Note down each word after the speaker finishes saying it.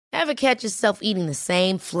Ever catch yourself eating the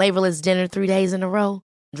same flavorless dinner 3 days in a row?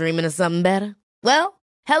 Dreaming of something better? Well,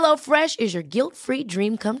 HelloFresh is your guilt-free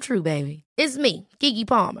dream come true, baby. It's me, Keke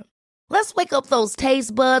Palmer. Let's wake up those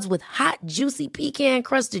taste buds with hot, juicy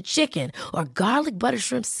pecan-crusted chicken or garlic butter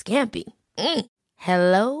shrimp scampi.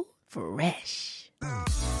 Hello Fresh.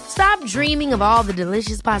 Stop dreaming of all the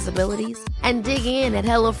delicious possibilities and dig in at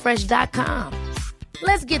HelloFresh.com.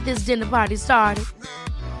 Let's get this dinner party started.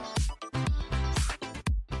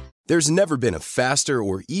 There's never been a faster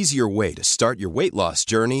or easier way to start your weight loss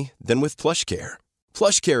journey than with PlushCare.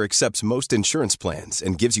 PlushCare accepts most insurance plans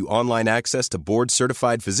and gives you online access to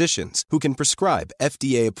board-certified physicians who can prescribe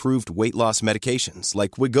FDA-approved weight loss medications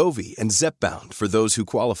like Wegovy and Zepbound for those who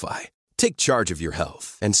qualify. Take charge of your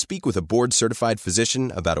health and speak with a board-certified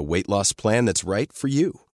physician about a weight loss plan that's right for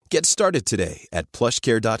you. Get started today at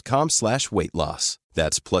plushcare.com/weightloss.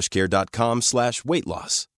 That's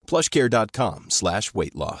plushcare.com/weightloss.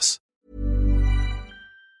 plushcare.com/weightloss.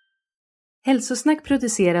 Hälsosnack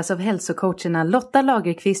produceras av hälsocoacherna Lotta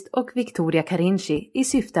Lagerqvist och Victoria Carinci i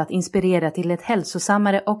syfte att inspirera till ett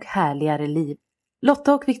hälsosammare och härligare liv.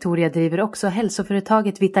 Lotta och Victoria driver också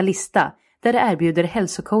hälsoföretaget Vitalista, där det erbjuder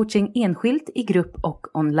hälsocoaching enskilt, i grupp och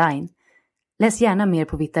online. Läs gärna mer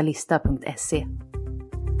på vitalista.se.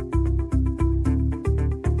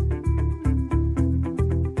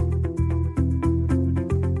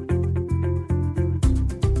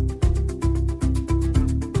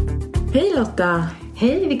 Hej Lotta!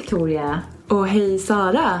 Hej Victoria! Och hej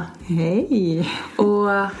Sara! Hej! Och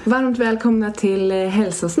varmt välkomna till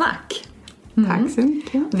Hälsosnack. Tack så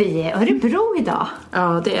mycket. Vi är Örebro idag.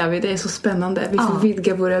 Ja, det är vi. Det är så spännande. Vi får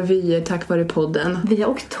vidga våra vyer tack vare podden. Vi har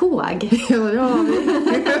åkt tåg. Ja, det har vi.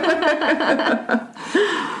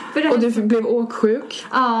 Och du blev åksjuk.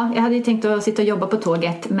 Ja, jag hade ju tänkt att sitta och jobba på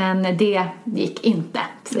tåget, men det gick inte.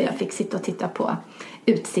 Så jag fick sitta och titta på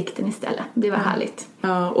utsikten istället. Det var härligt.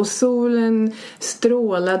 Ja, och solen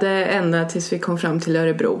strålade ända tills vi kom fram till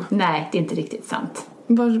Örebro. Nej, det är inte riktigt sant.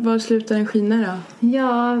 Var slutar den skina då?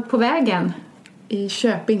 Ja, på vägen. I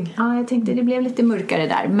Köping. Ja, jag tänkte det blev lite mörkare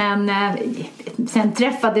där. Men sen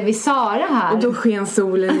träffade vi Sara här. Och då sken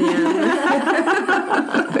solen igen.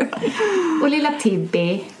 Och lilla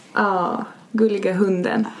Tibby. Ja, gulliga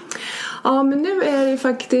hunden. Ja, men nu är det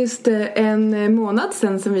faktiskt en månad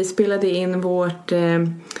sedan som vi spelade in vårt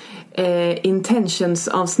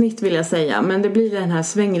intentions-avsnitt, vill jag säga. Men det blir den här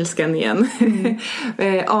svengelskan igen.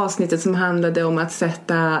 Avsnittet som handlade om att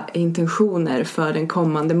sätta intentioner för den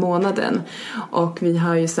kommande månaden. Och vi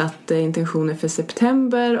har ju satt intentioner för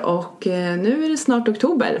september och nu är det snart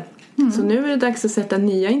oktober. Så nu är det dags att sätta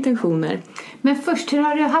nya intentioner. Men först, hur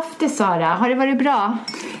har du haft det, Sara? Har det varit bra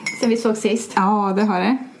sen vi såg sist? Ja, det har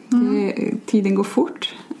det. Tiden går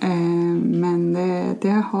fort. Men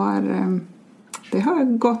det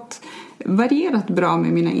har gått varierat bra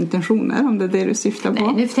med mina intentioner, om det är det du syftar på.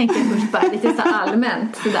 Nej, nu tänkte jag först bara lite så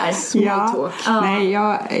allmänt. Sådär. Nej,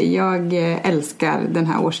 jag älskar den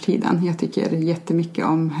här årstiden. Jag tycker jättemycket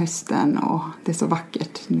om hösten och det är så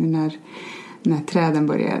vackert nu när träden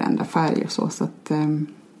börjar ändra färg och så att...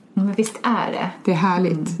 Men visst är det. Det är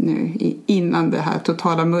härligt nu innan det här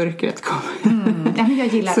totala mörkret kommer. Ja, men jag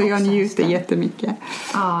gillar så jag också njuter hösten. Jättemycket.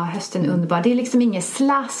 Ja, hösten är underbar. Det är liksom inget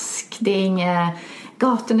slask. Det är inget...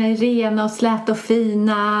 Gatorna är rena och släta och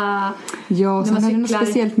fina. Ja, och sen är det något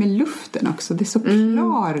speciellt med luften också. Det är så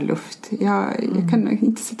klar luft. Jag kan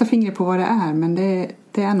inte sätta fingret på vad det är, men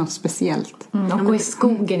det är något speciellt. Och gå i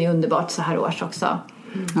skogen är underbart så här års också.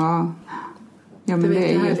 Ja. Ja, men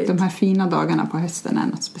det är just de här fina dagarna på hösten är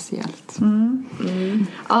något speciellt.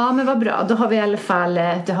 Ja, men vad bra. Då har vi i alla fall,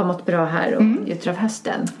 det har mått bra här och njuter av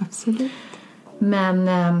hösten. Absolut. Men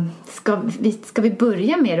ska vi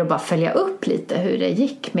börja med att bara följa upp lite hur det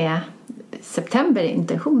gick med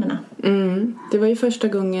septemberintentionerna? Det var ju första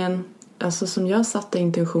gången som jag satte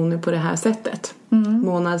intentioner på det här sättet.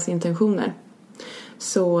 Månadsintentioner.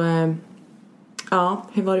 Så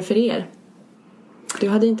hur var det för er? Du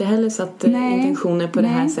hade inte heller satt intentioner på det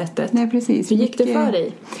här sättet. Nej, precis. Hur gick det för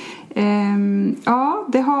dig? Ja,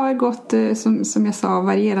 det har gått, som jag sa,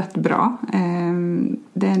 varierat bra.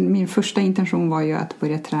 Min första intention var ju att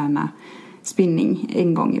börja träna spinning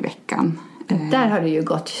en gång i veckan. Där har det ju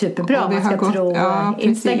gått superbra, om man ska tro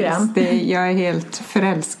Instagram. Jag är helt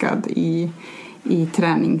förälskad i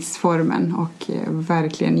träningsformen och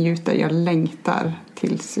verkligen njuter. Jag längtar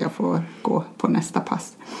tills jag får gå på nästa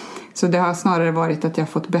pass. Så det har snarare varit att jag har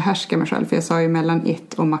fått behärska mig själv. För jag sa ju mellan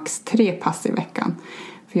 1 och max 3 pass i veckan.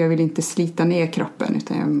 För jag vill inte slita ner kroppen,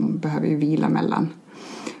 utan jag behöver ju vila mellan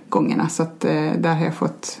gångerna. Så att där har jag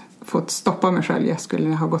fått stoppa mig själv. Jag skulle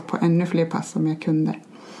ha gått på ännu fler pass om jag kunde.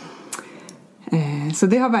 Så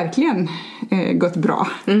det har verkligen gått bra.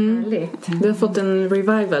 Du har fått en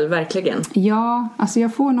revival, verkligen. Ja, alltså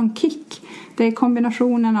jag får någon kick. Det är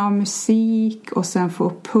kombinationen av musik och sen få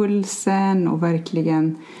upp pulsen och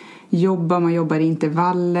verkligen jobba. Man jobbar i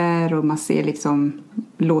intervaller och man ser liksom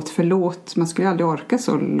låt för låt. Man skulle aldrig orka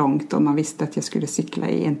så långt om man visste att jag skulle cykla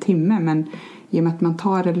i 1 timme. Men i och med att man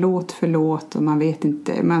tar det låt för låt och man vet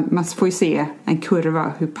inte, man får ju se en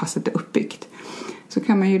kurva hur passet är uppbyggt. Så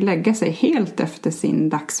kan man ju lägga sig helt efter sin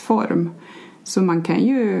dagsform. Så man kan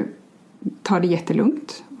ju ta det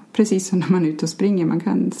jättelugnt. Precis som när man är ute och springer. Man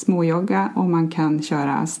kan småjogga och man kan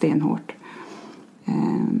köra stenhårt.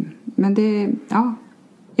 Men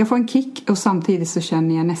jag får en kick och samtidigt så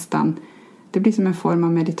känner jag nästan, det blir som en form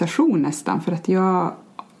av meditation nästan. För att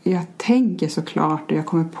jag tänker såklart och jag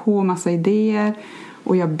kommer på massa idéer.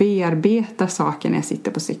 Och jag bearbetar saker när jag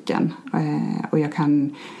sitter på cykeln. Och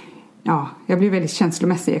jag blir väldigt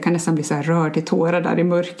känslomässig. Jag kan nästan bli så här rörd till tårar där i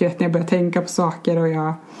mörkret när jag börjar tänka på saker.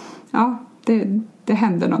 Och det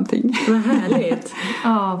händer någonting. Vad härligt.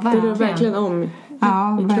 Ja, verkligen. Det rör verkligen om i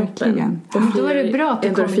verkligen. kroppen. Då var det bra att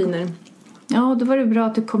endorfiner. Då var det bra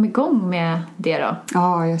att du kom igång med det då.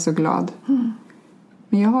 Ja, jag är så glad.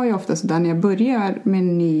 Men jag har ju ofta sådär när jag börjar med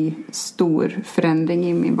en ny stor förändring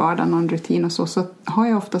i min vardag, någon rutin och så har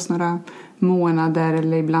jag oftast några månader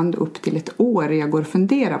eller ibland upp till 1 år jag går och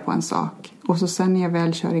funderar på en sak. Och så sen när jag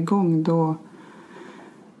väl kör igång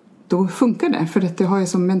då funkar det. För att det har jag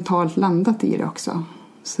så mentalt landat i det också.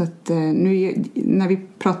 Så att nu när vi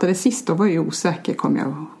pratade sist då var jag osäker. Kommer jag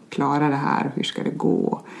att klara det här? Hur ska det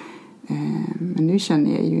gå? Men nu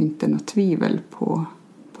känner jag ju inte något tvivel på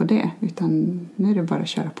det. Utan nu är det bara att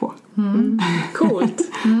köra på. Coolt.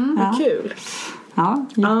 Kul. Ja,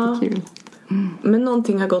 jättekul. Men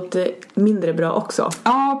någonting har gått mindre bra också.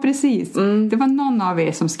 Ja, precis. Det var någon av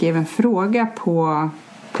er som skrev en fråga på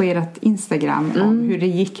ert Instagram om hur det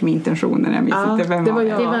gick med intentionen. Jag minns inte vem det var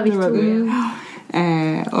jag. Det var Victoria.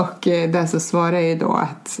 Och där så svarade jag då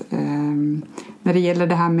att när det gäller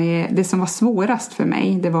det här med det som var svårast för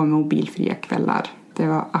mig, det var mobilfria kvällar. Det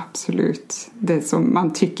var absolut det som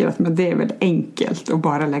man tycker att men det är väl enkelt att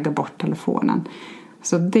bara lägga bort telefonen.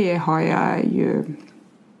 Så det har jag ju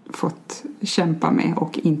fått kämpa med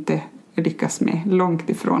och inte lyckas med långt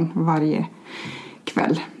ifrån varje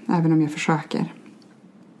kväll, även om jag försöker.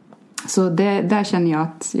 Så där känner jag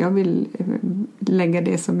att jag vill lägga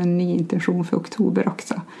det som en ny intention för oktober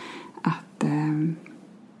också. Att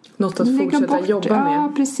något att fortsätta jobba med.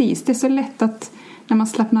 Ja, precis. Det är så lätt att när man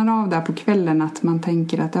slappnar av där på kvällen att man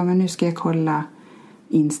tänker att men nu ska jag kolla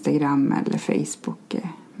Instagram eller Facebook.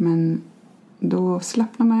 Men då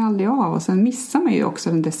slappnar man ju aldrig av och sen missar man ju också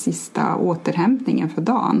den där sista återhämtningen för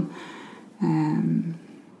dagen.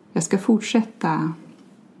 Jag ska fortsätta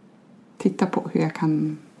titta på hur jag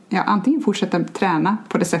kan antingen fortsätta träna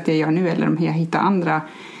på det sätt jag gör nu eller om jag hittar andra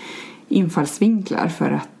infallsvinklar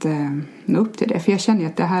för att nå upp till det. För jag känner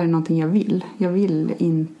att det här är någonting jag vill. Jag vill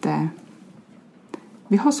inte...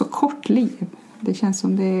 Vi har så kort liv. Det känns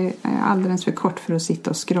som det är alldeles för kort för att sitta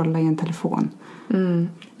och scrolla i en telefon. Men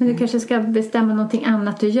du kanske ska bestämma någonting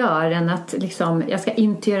annat du gör än att liksom, jag ska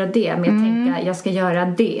inte göra det, men jag tänker jag ska göra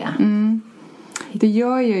det. Det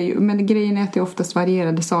gör jag ju, men grejen är att det är oftast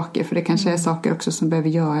varierade saker. För det kanske är saker också som behöver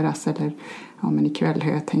göras. Eller, men ikväll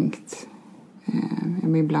har jag tänkt,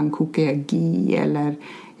 ibland kokar jag ghee eller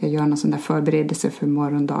jag gör någon sån där förberedelse för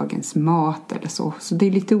morgondagens mat eller så. Så det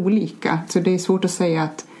är lite olika. Så det är svårt att säga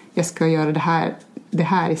att jag ska göra det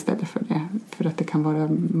här istället för det. För att det kan vara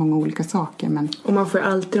många olika saker. Men... Och man får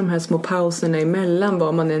alltid de här små pauserna emellan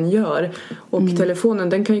vad man än gör. Och telefonen,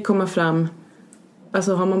 den kan ju komma fram...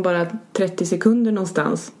 Alltså har man bara 30 sekunder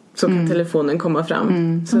någonstans så kan telefonen komma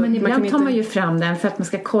fram. Så men ibland tar man ju fram den för att man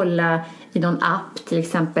ska kolla i någon app, till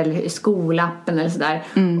exempel skolappen eller sådär.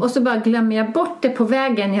 Och så bara glömmer jag bort det på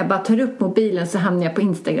vägen. Jag bara tar upp mobilen så hamnar jag på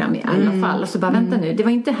Instagram i alla fall. Och så bara vänta nu, det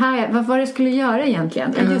var inte här, vad var det jag skulle göra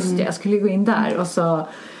egentligen? Ja just det, jag skulle gå in där och så...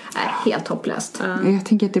 helt hopplöst. Jag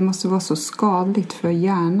tänker att det måste vara så skadligt för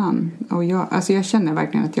hjärnan. Och jag känner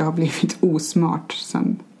verkligen att jag har blivit osmart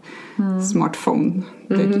sen smartphone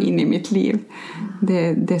dök in i mitt liv.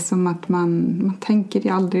 Det är som att man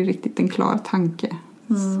tänker aldrig riktigt en klar tanke.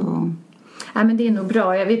 Så. Ja, men det är nog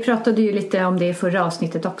bra. Vi pratade ju lite om det i förra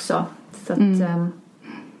avsnittet också. Så att,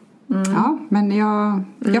 Ja, men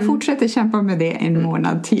jag fortsätter kämpa med det en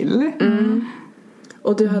månad till.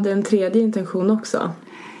 Och du hade en tredje intention också.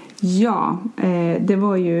 Ja, det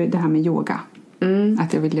var ju det här med yoga.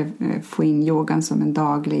 Att jag ville få in yogan som en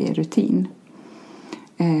daglig rutin.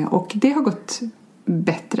 Och det har gått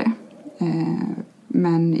bättre.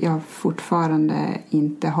 Men jag fortfarande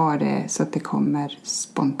inte har det så att det kommer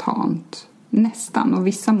spontant. nästan, och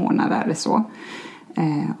vissa månader är det så.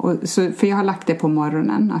 För jag har lagt det på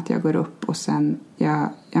morgonen, att jag går upp och sen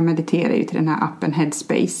jag mediterar ju till den här appen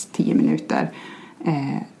Headspace 10 minuter.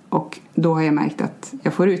 Och då har jag märkt att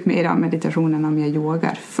jag får ut mer av meditationen om jag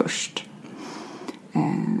yogar först.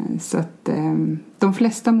 Så att de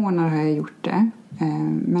flesta månader har jag gjort det.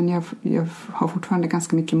 Men jag har fortfarande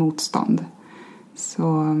ganska mycket motstånd.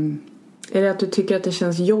 Så... Är det att du tycker att det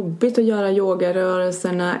känns jobbigt att göra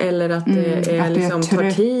yogarörelserna, eller att det är att liksom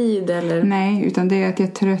tar tid? Eller? Nej, utan det är att jag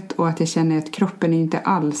är trött och att jag känner att kroppen är inte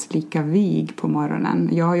alls lika vig på morgonen.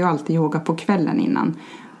 Jag har ju alltid yoga på kvällen innan.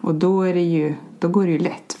 Och då går det ju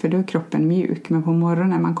lätt, för då är kroppen mjuk. Men på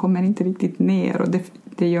morgonen man kommer inte riktigt ner, och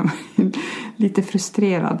det gör mig lite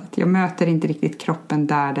frustrerad. Att jag möter inte riktigt kroppen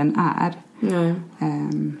där den är. Nej.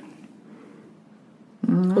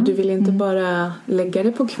 Och du vill inte bara lägga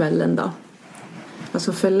det på kvällen då?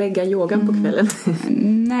 Alltså förlägga yogan på kvällen?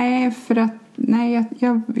 Nej, för att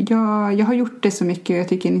jag har gjort det så mycket och jag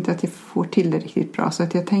tycker inte att jag får till det riktigt bra. Så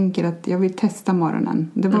att jag tänker att jag vill testa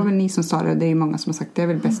morgonen. Det var väl ni som sa det, och det är många som har sagt att det är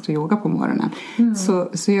väl bäst att yoga på morgonen.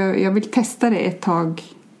 Så jag vill testa det ett tag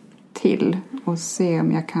till och se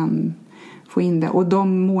om jag kan få in det. Och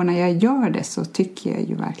de månader jag gör det så tycker jag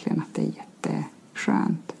ju verkligen att det är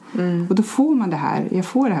jätteskönt. Och då får man jag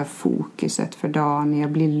får det här fokuset för dagen,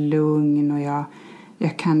 jag blir lugn och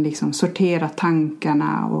jag kan liksom sortera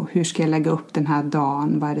tankarna och hur ska jag lägga upp den här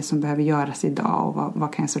dagen, vad är det som behöver göras idag och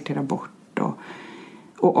vad kan jag sortera bort,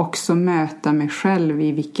 och också möta mig själv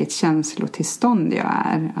i vilket känslotillstånd jag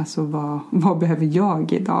är, alltså vad behöver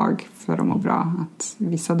jag idag för att må bra. Att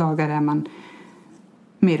vissa dagar är man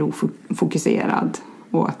mer ofokuserad,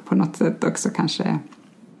 och att på något sätt också kanske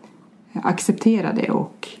acceptera det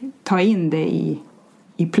och ta in det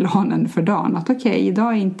i planen för dagen. Att okej,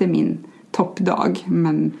 idag är inte min toppdag,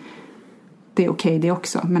 men det är okej det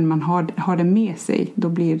också. Men man har det med sig, då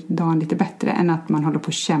blir dagen lite bättre än att man håller på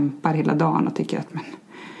och kämpar hela dagen och tycker att men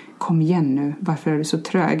kom igen nu, varför är du så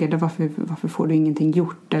trög, eller varför får du ingenting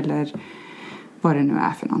gjort, eller vad det nu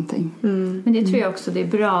är för någonting. Men det tror jag också det är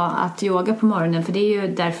bra att yoga på morgonen, för det är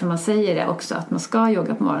ju därför man säger det också, att man ska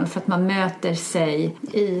yoga på morgonen, för att man möter sig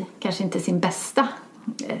i kanske inte sin bästa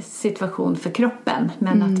situation för kroppen,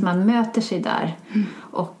 men att man möter sig där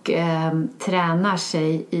och tränar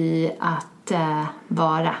sig i att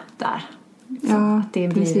vara där. Så att det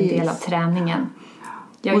blir en del av träningen.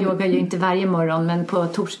 Jag yogar ju inte varje morgon, men på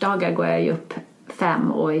torsdagar går jag ju upp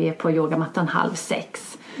 5 och är på yogamattan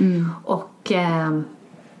 5:30. Och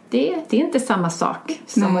det är inte samma sak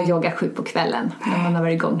som att yoga 7 på kvällen när man har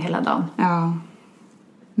varit igång hela dagen. Ja,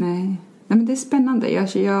 nej men det är spännande.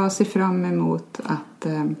 Jag ser fram emot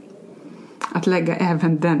att lägga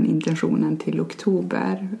även den intentionen till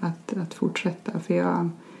oktober, att fortsätta, för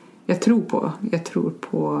jag tror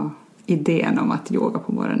på idén om att yoga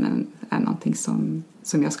på morgonen är någonting som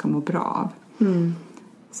jag ska må bra av.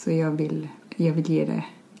 Så jag vill ge det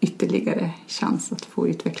ytterligare chans att få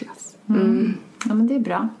utvecklas. Ja, men det är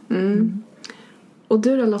bra. Och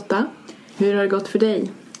du då, Lotta? Hur har det gått för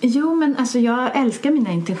dig? Jo, men alltså jag älskar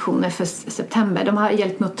mina intentioner för september. De har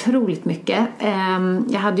hjälpt mig otroligt mycket.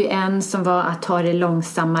 Jag hade ju en som var att ta det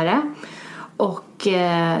långsammare. Och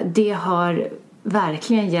det har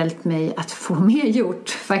verkligen hjälpt mig att få mer gjort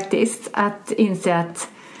faktiskt. Att inse att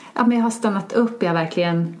men jag har stannat upp. Jag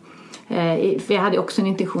verkligen... För jag hade också en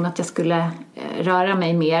intention att jag skulle röra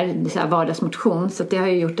mig mer, så här vardagsmotion. Så det har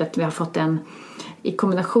ju gjort att vi har fått i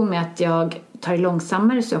kombination med att jag tar det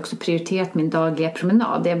långsammare, så jag också prioriterat min dagliga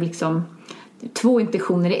promenad. Det är liksom 2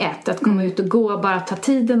 intentioner i ett. Att komma ut och gå, bara ta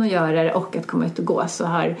tiden och göra det, och att komma ut och gå. Så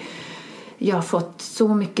har jag fått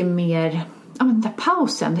så mycket mer, den där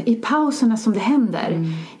pausen, i pauserna som det händer.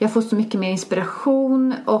 Jag får så mycket mer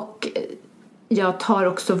inspiration, och jag tar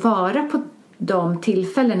också vara på de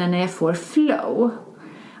tillfällena när jag får flow,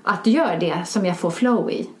 att göra det som jag får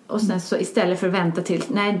flow i, och sen så istället för att vänta till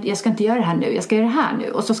nej, jag ska inte göra det här nu, jag ska göra det här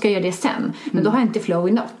nu, och så ska jag göra det sen, men då har jag inte flow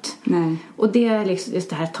i något. Och det är liksom just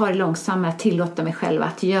det här, ta det långsammare, tillåta mig själv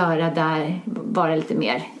att göra där, vara lite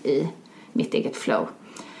mer i mitt eget flow.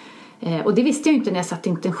 Och det visste jag ju inte när jag satte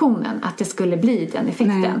intentionen, att det skulle bli den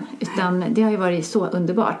effekten. Utan det har ju varit så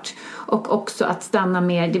underbart. Och också att stanna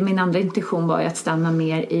mer, min andra intention var ju att stanna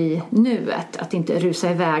mer i nuet. Att inte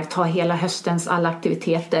rusa iväg, ta hela höstens alla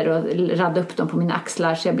aktiviteter och radda upp dem på mina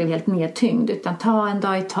axlar så jag blev helt nedtyngd. Utan ta en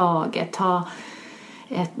dag i taget, ta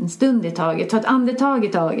en stund i taget, ta ett andetag i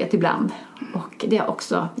taget ibland. Och det har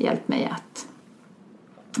också hjälpt mig att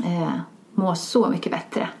må så mycket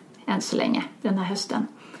bättre än så länge den här hösten.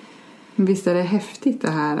 Visst är det häftigt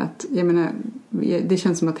det här att, jag menar, det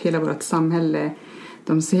känns som att hela vårt samhälle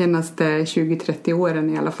de senaste 20-30 åren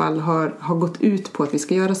i alla fall har gått ut på att vi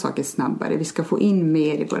ska göra saker snabbare. Vi ska få in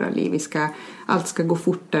mer i våra liv. Allt ska gå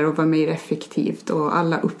fortare och vara mer effektivt. Och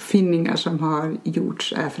alla uppfinningar som har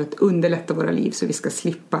gjorts är för att underlätta våra liv så vi ska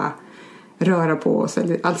slippa röra på oss.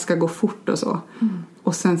 Eller allt ska gå fort och så.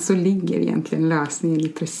 Och sen så ligger egentligen lösningen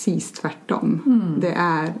precis tvärtom. Det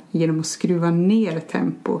är genom att skruva ner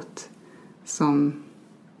tempot som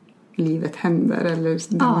livet händer.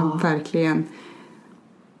 Eller där man verkligen...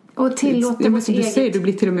 Och tillåta vårt eget... Du säger, du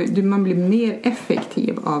blir till och med, man blir mer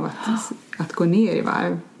effektiv av att gå ner i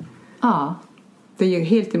varv. Ja. Det är ju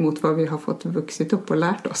helt emot vad vi har fått vuxit upp och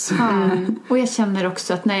lärt oss. Ja. Och jag känner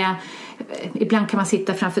också att ibland kan man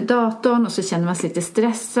sitta framför datorn och så känner man sig lite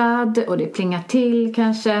stressad och det plingar till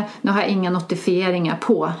kanske. Nu har jag inga notifieringar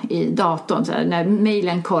på i datorn. Så här, när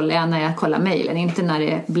mejlen kollar jag när jag kollar mejlen, inte när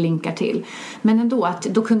det blinkar till. Men ändå,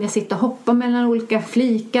 då kunde jag sitta och hoppa mellan olika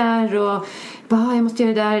flikar och bara, jag måste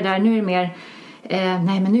göra det där. Nu är det mer,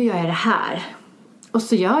 nej men nu gör jag det här. Och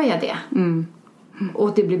så gör jag det.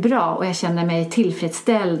 Och det blir bra och jag känner mig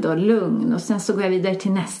tillfredsställd och lugn. Och sen så går jag vidare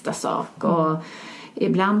till nästa sak. Och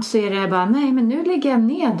ibland så är det bara, nej men nu lägger jag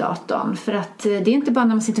ner datorn. För att det är inte bara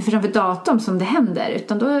när man sitter framför datorn som det händer.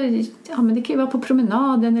 Utan då, men det kan ju vara på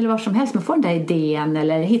promenaden eller var som helst. Man får den där idén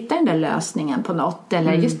eller hittar den där lösningen på något.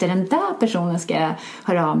 Eller just det, den där personen ska jag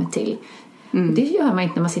höra av mig till. Det gör man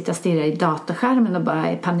inte när man sitter och stirrar i datorskärmen och bara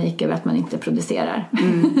är i panik över att man inte producerar.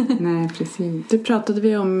 Nej, precis. Det pratade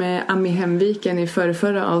vi om Ami Hemviken i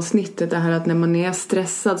förra avsnittet. Det här att när man är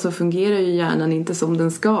stressad så fungerar ju hjärnan inte som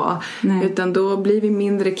den ska. Nej. Utan då blir vi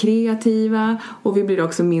mindre kreativa och vi blir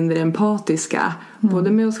också mindre empatiska.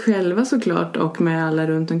 Både med oss själva såklart och med alla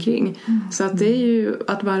runt omkring. Så att det är ju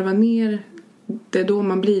att varva ner... Det är då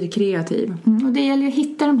man blir kreativ. Och det gäller ju att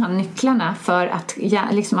hitta de här nycklarna för att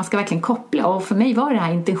liksom man ska verkligen koppla. Och för mig var det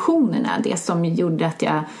här intentionerna det som gjorde att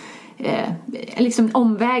jag liksom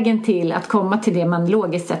omvägen till att komma till det man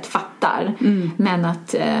logiskt sett fattar. Men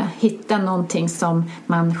att hitta någonting som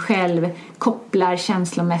man själv kopplar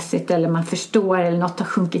känslomässigt eller man förstår eller något har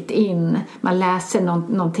sjunkit in. Man läser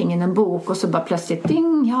någonting i en bok och så bara plötsligt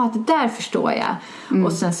ding, ja det där förstår jag.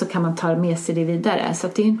 Och sen så kan man ta med sig det vidare. Så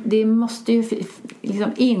att det måste ju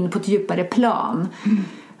liksom in på ett djupare plan.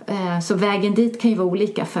 Så vägen dit kan ju vara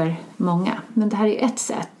olika för många. Men det här är ju ett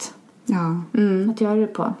sätt att göra det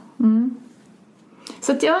på.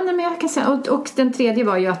 Så att men jag kan säga, och den tredje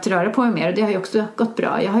var ju att röra på mig mer och det har ju också gått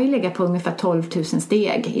bra. Jag har ju legat på ungefär 12 000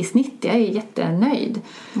 steg i snitt. Jag är jättenöjd.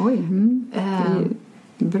 Oj,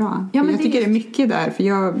 det är bra. Ja, men jag tycker det är mycket där för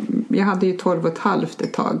jag hade ju 12,5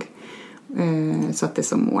 ett tag satte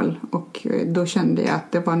som mål och då kände jag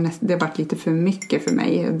att det var lite för mycket för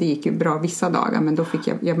mig. Det gick ju bra vissa dagar men då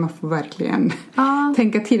fick man får verkligen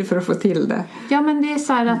tänka till för att få till det. Ja, men det är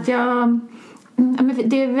så här att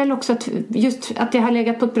det är väl också att just att det har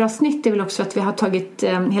legat på ett bra snitt är väl också att vi har tagit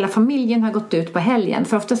hela familjen har gått ut på helgen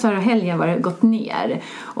för ofta så har helgen gått ner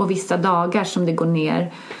och vissa dagar som det går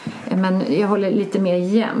ner men jag håller lite mer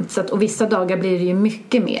jämnt så att, och vissa dagar blir det ju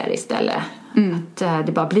mycket mer istället att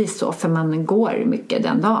det bara blir så för man går mycket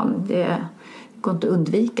den dagen det går inte att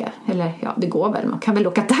undvika eller ja det går väl man kan väl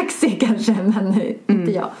åka taxi kanske men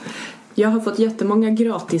inte jag. Jag har fått jättemånga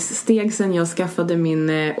gratis steg sedan jag skaffade min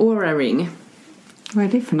Oura Ring. Vad är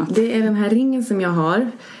det för något? Det är den här ringen som jag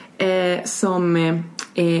har som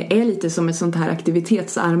är lite som ett sånt här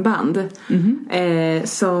aktivitetsarmband.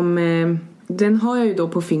 Den har jag ju då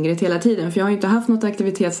på fingret hela tiden. För jag har ju inte haft något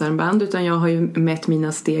aktivitetsarmband utan jag har ju mätt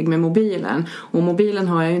mina steg med mobilen. Och mobilen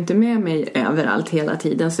har jag ju inte med mig överallt hela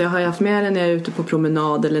tiden. Så jag har ju haft med den när jag är ute på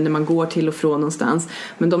promenad eller när man går till och från någonstans.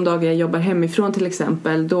 Men de dagar jag jobbar hemifrån till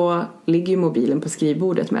exempel, då ligger ju mobilen på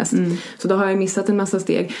skrivbordet mest. Så då har jag missat en massa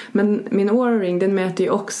steg. Men min Oura Ring den mäter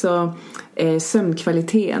ju också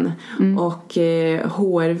sömnkvaliteten och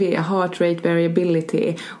HRV, Heart Rate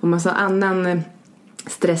Variability och massa annan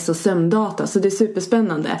stress- och sömndata, så det är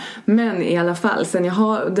superspännande. Men i alla fall,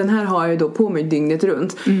 den här har jag då på mig dygnet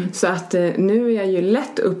runt. Så att nu är jag ju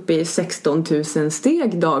lätt uppe i 16 000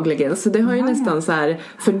 steg dagligen. Så det har ju nästan så här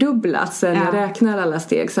fördubblats sen jag räknar alla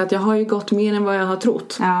steg. Så att jag har ju gått mer än vad jag har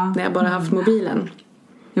trott när jag bara haft mobilen.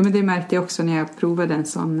 Ja, men det märkte jag också när jag provade en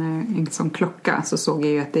sån klocka. Så såg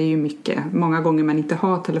jag ju att det är ju mycket. Många gånger man inte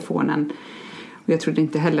har telefonen. Och jag trodde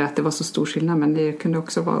inte heller att det var så stor skillnad. Men det kunde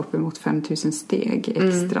också vara uppemot 5 000 steg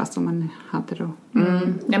extra som man hade då.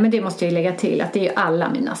 Ja, men det måste jag lägga till. Att det är ju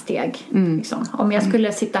alla mina steg. Liksom. Om jag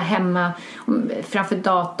skulle sitta hemma framför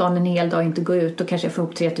datorn en hel dag och inte gå ut. Då kanske jag får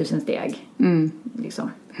upp 3 000 steg. Liksom.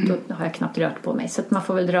 Då har jag knappt rört på mig. Så att man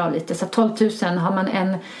får väl dra lite. Så 12 000 har man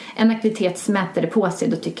en aktivitetsmätare på sig.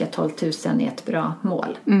 Då tycker jag 12 000 är ett bra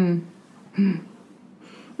mål.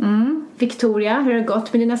 Victoria, hur har det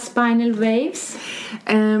gått med dina spinal waves?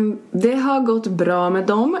 Det har gått bra med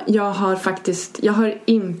dem. Jag har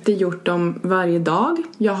inte gjort dem varje dag.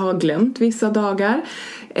 Jag har glömt vissa dagar.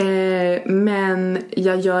 Men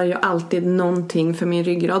jag gör ju alltid någonting för min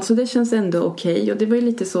ryggrad, så det känns ändå okej. Och det var ju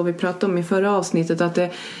lite så vi pratade om i förra avsnittet,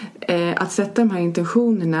 att sätta de här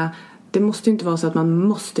intentionerna, det måste ju inte vara så att man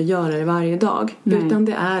måste göra det varje dag. Nej. Utan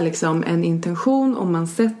det är liksom en intention, om man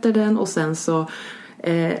sätter den och sen så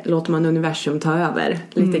låter man universum ta över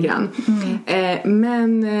lite grann.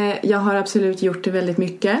 Men jag har absolut gjort det väldigt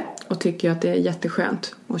mycket och tycker att det är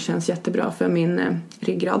jätteskönt och känns jättebra för min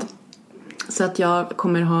ryggrad. Så att jag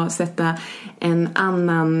kommer sätta en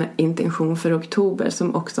annan intention för oktober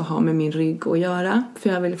som också har med min rygg att göra. För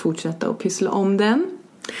jag vill fortsätta att pyssla om den.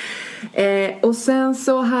 Och sen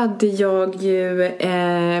så hade jag ju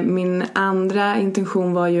min andra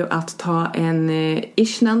intention var ju att ta en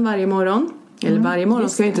ishnan varje morgon. Eller varje morgon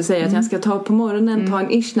ska jag inte säga att jag ska ta på morgonen, ta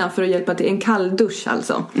en ishnan för att hjälpa till, en kall dusch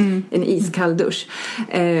alltså. En iskall dusch.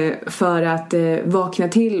 För att vakna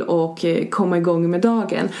till och komma igång med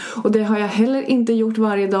dagen. Och det har jag heller inte gjort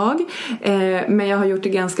varje dag. Men jag har gjort det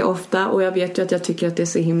ganska ofta. Och jag vet ju att jag tycker att det är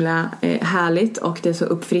så himla härligt. Och det är så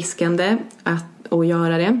uppfriskande att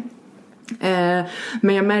göra det.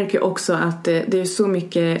 Men jag märker också att det är så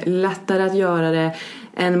mycket lättare att göra det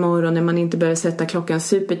en morgon när man inte behöver sätta klockan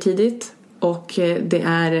supertidigt. Och det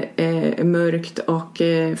är mörkt och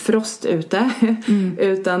frost ute.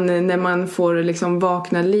 Utan när man får liksom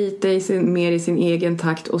vakna lite mer i sin egen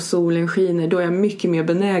takt och solen skiner, då är jag mycket mer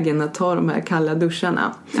benägen att ta de här kalla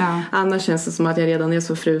duscharna. Ja. Annars känns det som att jag redan är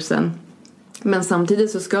så frusen. Men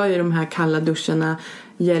samtidigt så ska ju de här kalla duscharna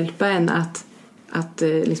hjälpa en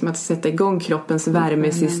att sätta igång kroppens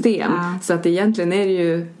värmesystem. Ja. Så att egentligen är det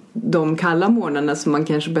ju de kalla morgnarna som man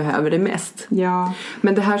kanske behöver det mest. Ja.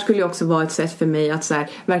 Men det här skulle ju också vara ett sätt för mig att så här,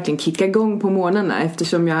 verkligen kicka igång på morgnarna,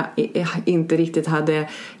 eftersom jag inte riktigt hade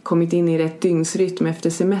kommit in i rätt dygnsrytm efter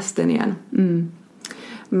semestern igen.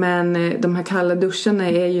 Men de här kalla duscharna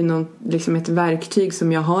är ju liksom ett verktyg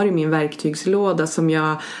som jag har i min verktygslåda, som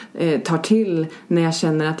jag tar till när jag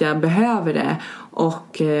känner att jag behöver det.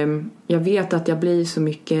 Och jag vet att jag blir så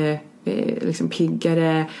mycket liksom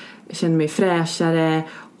piggare, känner mig fräschare,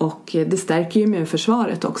 och det stärker ju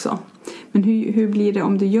immunförsvaret också. Men hur blir det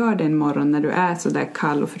om du gör det en morgon när du är så där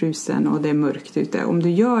kall och frusen och det är mörkt ute? Om du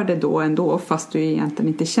gör det då ändå, fast du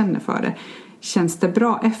egentligen inte känner för det, känns det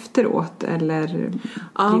bra efteråt? Eller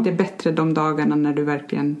blir det bättre de dagarna när du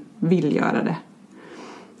verkligen vill göra det?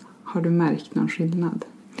 Har du märkt någon skillnad?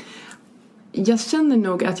 Jag känner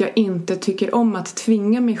nog att jag inte tycker om att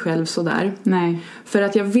tvinga mig själv så där. Nej. För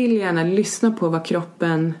att jag vill gärna lyssna på vad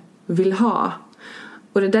kroppen vill ha.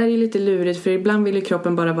 Och det där är lite lurigt, för ibland vill ju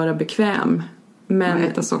kroppen bara vara bekväm. Men, och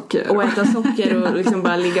äta socker. Och liksom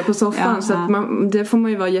bara ligga på soffan. Ja, så att det får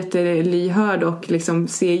man ju vara jättelyhörd och liksom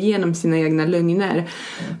se igenom sina egna lögner.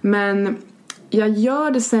 Men jag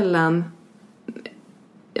gör det sällan.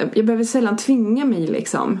 Jag behöver sällan tvinga mig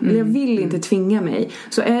liksom. Eller jag vill inte tvinga mig.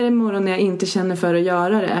 Så är det imorgon när jag inte känner för att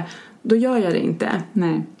göra det, då gör jag det inte.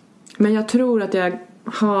 Nej. Men jag tror att jag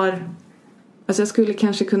har... Alltså jag skulle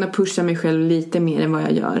kanske kunna pusha mig själv lite mer än vad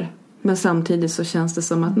jag gör. Men samtidigt så känns det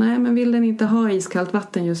som att nej, men vill den inte ha iskallt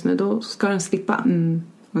vatten just nu, då ska den slippa.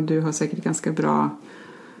 Och du har säkert ganska bra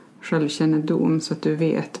självkännedom så att du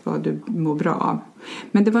vet vad du mår bra av.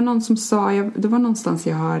 Men det var någon som sa, det var någonstans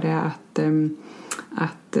jag hörde att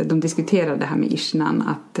de diskuterade det här med ishnan,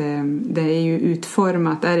 att det är ju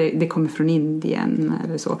utformat, det kommer från Indien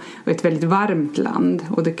eller så, och ett väldigt varmt land,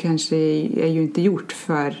 och det kanske är ju inte gjort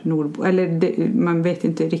för nordbor, eller man vet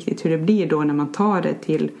inte riktigt hur det blir då när man tar det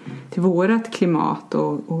till vårat klimat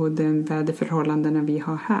och den väderförhållandena vi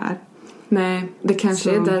har här. Nej, det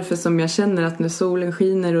kanske är därför som jag känner att när solen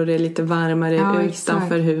skiner och det är lite varmare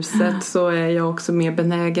utanför huset, så är jag också mer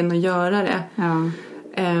benägen att göra det. Ja.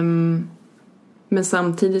 Men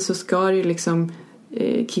samtidigt så ska det ju liksom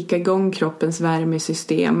kicka igång kroppens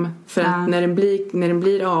värmesystem. För att när den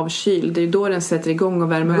blir avkyld, det är ju då den sätter igång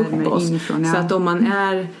och värmer upp oss. Inifrån, Så att om man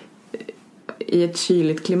är i ett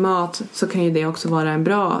kyligt klimat, så kan ju det också vara en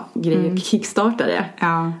bra grej att kickstarta det.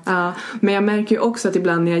 Ja. Men jag märker ju också att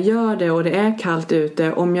ibland när jag gör det och det är kallt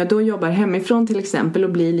ute, om jag då jobbar hemifrån till exempel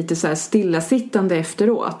och blir lite så här stillasittande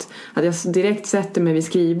efteråt, att jag direkt sätter mig vid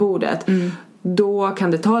skrivbordet, då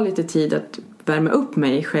kan det ta lite tid att värma upp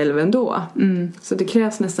mig själv ändå. Så det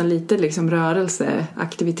krävs nästan lite liksom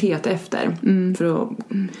rörelseaktivitet efter för att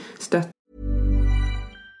stötta.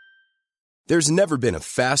 There's never been a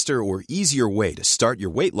faster or easier way to start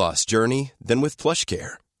your weight loss journey than with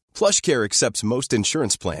PlushCare. PlushCare accepts most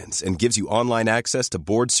insurance plans and gives you online access to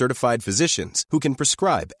board-certified physicians who can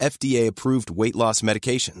prescribe FDA-approved weight loss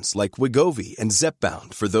medications like Wegovy and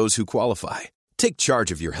Zepbound for those who qualify. Take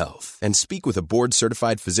charge of your health and speak with a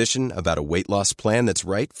board-certified physician about a weight loss plan that's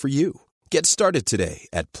right for you. Get started today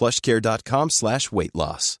at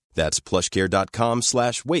plushcare.com/weightloss. That's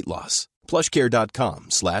plushcare.com/weightloss.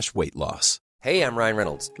 plushcare.com/weightloss. Hey, I'm Ryan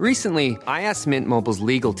Reynolds. Recently, I asked Mint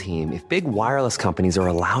Mobile's legal team if big wireless companies are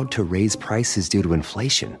allowed to raise prices due to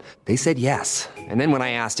inflation. They said yes. And then when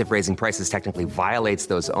I asked if raising prices technically violates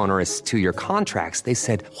those onerous two-year contracts, they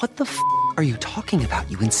said, "What the f*** are you talking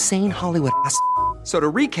about, you insane Hollywood ass?" So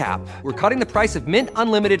to recap, we're cutting the price of Mint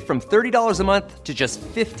Unlimited from $30 a month to just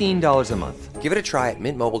 $15 a month. Give it a try at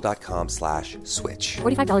mintmobile.com/switch.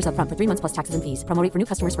 $45 up front for 3 months plus taxes and fees. Promo rate for new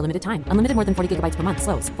customers for limited time. Unlimited more than 40 gigabytes per month.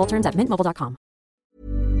 Slows full terms at mintmobile.com.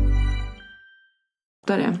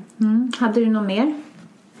 Hade du något mer?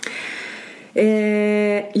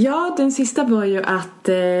 Ja, den sista var ju att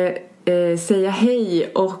säga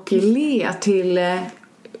hej och le till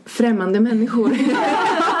främmande människor.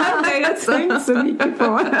 Det har jag tänkt så mycket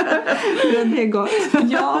på. Det är gott.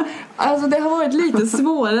 Ja, alltså det har varit lite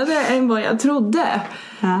svårare än vad jag trodde.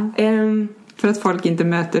 Ja. För att folk inte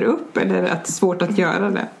möter upp, eller att det är svårt att göra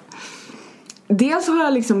det? Dels har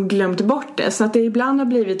jag liksom glömt bort det, så att det ibland har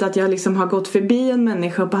blivit att jag liksom har gått förbi en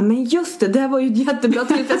människa och bara, men just det var ju ett jättebra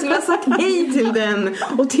tillfälle. Jag skulle ha sagt hej till den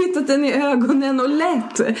och tittat den i ögonen och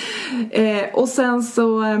lätt. Och sen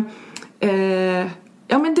så...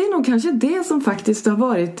 Ja, men det är nog kanske det som faktiskt har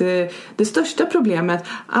varit det största problemet.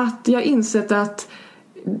 Att jag insett att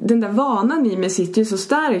den där vanan i mig sitter ju så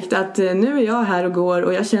starkt att nu är jag här och går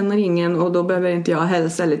och jag känner ingen och då behöver inte jag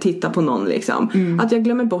hälsa eller titta på någon liksom. Att jag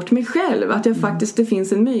glömmer bort mig själv, att jag faktiskt, det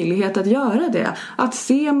finns en möjlighet att göra det. Att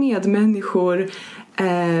se medmänniskor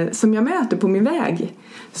som jag möter på min väg.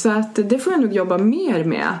 Så att det får jag nog jobba mer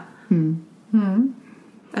med.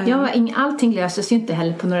 Ja, allting löses ju inte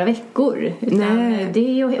heller på några veckor. Utan det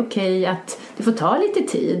är ju okej att det får ta lite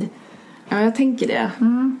tid. Ja, jag tänker det.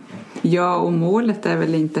 Ja, och målet är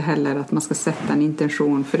väl inte heller att man ska sätta en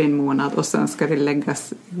intention för en månad och sen ska det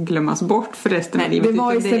glömmas bort för resten av livet. Det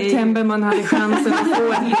var i september man hade chansen att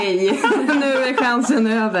få en hej. Nu är chansen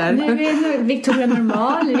över. Nu är Victoria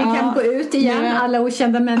normal. Vi kan gå ut igen, alla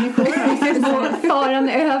okända människor. Faran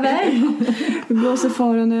över. Vi blåser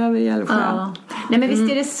faran över i alla fall. Ja. Nej, men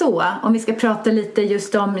visst är det så. Om vi ska prata lite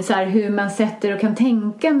just om så här, hur man sätter och kan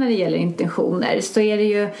tänka när det gäller intentioner, så är det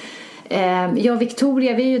ju... Jag och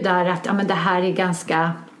Victoria, vi är ju där att men det här är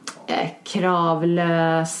ganska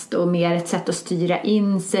kravlöst och mer ett sätt att styra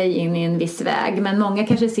in sig in i en viss väg. Men många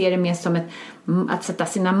kanske ser det mer som att sätta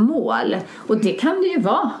sina mål. Och det kan det ju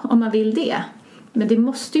vara om man vill det. Men det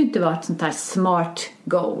måste ju inte vara ett sånt här smart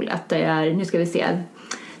goal. Att det är, nu ska vi se,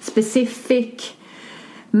 specific,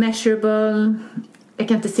 measurable. Jag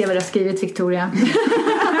kan inte se vad du har skrivit, Victoria.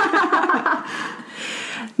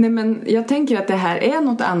 Nej, men jag tänker att det här är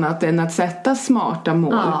något annat än att sätta smarta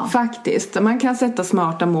mål, faktiskt. Man kan sätta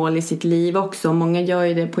smarta mål i sitt liv också. Många gör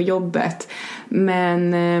ju det på jobbet.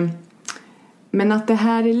 Men att det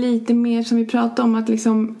här är lite mer som vi pratar om, att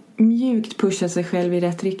liksom mjukt pusha sig själv i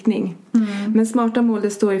rätt riktning. Men smarta mål,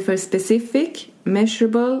 det står ju för specific,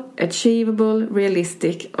 measurable, achievable,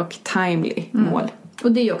 realistic och timely mål.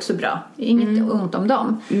 Och det är ju också bra. Inget ont om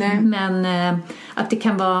dem. Nej. Men att det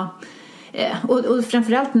kan vara... Och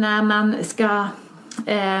framförallt när man ska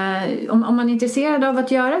om man är intresserad av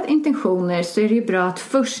att göra intentioner, så är det ju bra att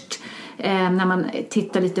först när man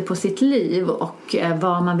tittar lite på sitt liv och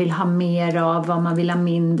vad man vill ha mer av, vad man vill ha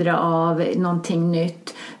mindre av, någonting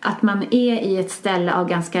nytt, att man är i ett ställe av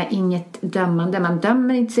ganska inget dömande. Man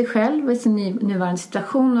dömer inte sig själv i sin nuvarande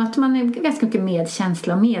situation, och att man är ganska mycket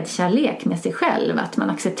medkänsla och medkärlek med sig själv, att man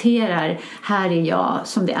accepterar, här är jag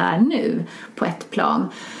som det är nu på ett plan.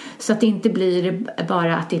 Så att det inte blir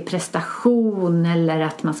bara att det är prestation eller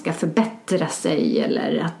att man ska förbättra sig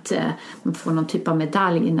eller att man får någon typ av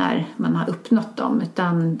medalj när man har uppnått dem.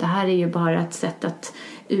 Utan det här är ju bara ett sätt att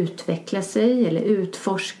utveckla sig eller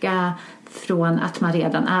utforska från att man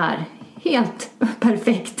redan är helt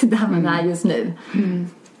perfekt där man är just nu.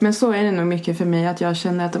 Men så är det nog mycket för mig, att jag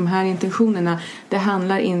känner att de här intentionerna, det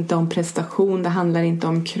handlar inte om prestation, det handlar inte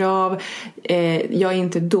om krav. Jag är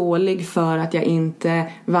inte dålig för att jag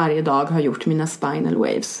inte varje dag har gjort mina spinal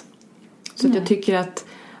waves. Så att jag tycker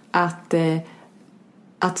att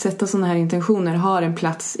sätta sådana här intentioner har en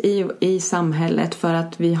plats i samhället, för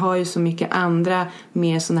att vi har ju så mycket andra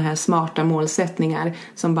mer sådana här smarta målsättningar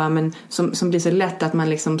som blir så lätt att man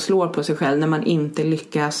liksom slår på sig själv när man inte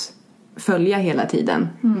lyckas följa hela tiden.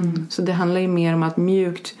 Så det handlar ju mer om att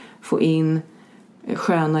mjukt få in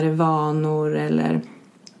skönare vanor eller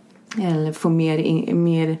få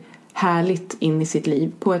mer härligt in i sitt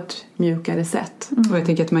liv på ett mjukare sätt. Och jag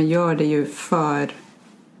tänker att man gör det ju för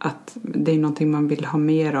att det är någonting man vill ha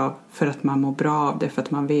mer av, för att man mår bra av det, för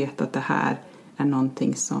att man vet att det här är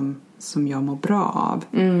någonting som jag mår bra av.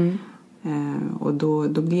 Och då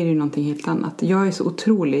blir det ju någonting helt annat. Jag är så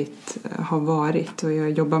otroligt, har varit, och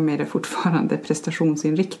jag jobbar med det fortfarande,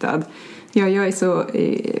 prestationsinriktad. Jag är så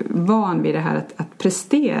van vid det här att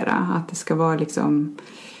prestera, att det ska vara liksom,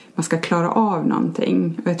 man ska klara av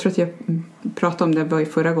någonting. Och jag tror att jag pratade om det var i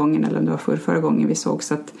förra gången, eller om det var förra gången vi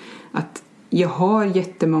sågs, att jag har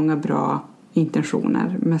jättemånga bra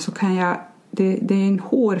intentioner, men så kan jag, det är en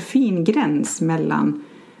hårfin gräns mellan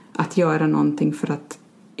att göra någonting för att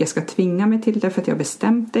jag ska tvinga mig till det för att jag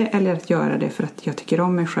bestämt det, eller att göra det för att jag tycker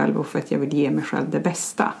om mig själv och för att jag vill ge mig själv det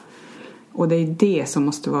bästa. Och det är det som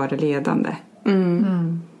måste vara det ledande.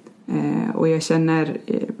 Och jag känner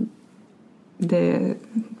det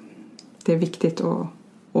är viktigt att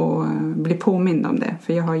bli påmind om det,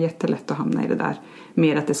 för jag har jättelätt att hamna i det där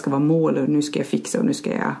mer att det ska vara mål och nu ska jag fixa och nu ska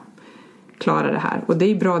jag klara det här. Och det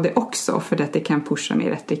är bra det också, för att det kan pusha mig i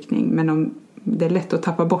rätt riktning, men om det är lätt att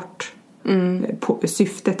tappa bort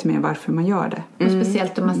syftet med varför man gör det. Och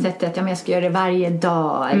speciellt om man sätter att jag ska göra det varje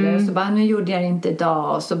dag, eller så bara, nu gjorde jag det inte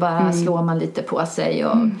idag, och så bara slår man lite på sig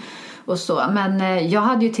och så. Men jag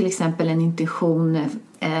hade ju till exempel en intention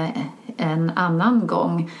en annan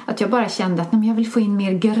gång, att jag bara kände att jag vill få in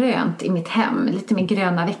mer grönt i mitt hem, lite mer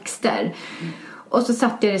gröna växter. Och så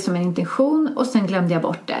satte jag det som en intention, och sen glömde jag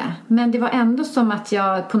bort det. Men det var ändå som att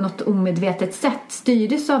jag på något omedvetet sätt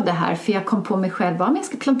styrdes av det här. För jag kom på mig själv att jag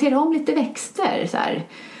ska plantera om lite växter. Så här.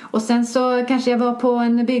 Och sen så kanske jag var på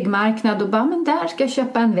en byggmarknad och bara, men där ska jag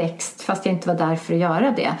köpa en växt, fast jag inte var där för att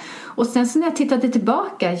göra det. Och sen så när jag tittade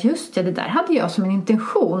tillbaka, just det där hade jag som en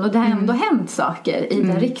intention, och det har ändå hänt saker i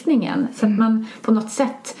den riktningen. Så att man på något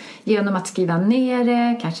sätt, genom att skriva ner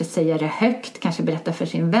det, kanske säga det högt, kanske berätta för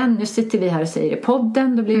sin vän, nu sitter vi här och säger det i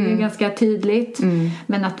podden, då blir det ju ganska tydligt.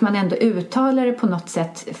 Men att man ändå uttalar det på något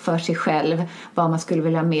sätt för sig själv, vad man skulle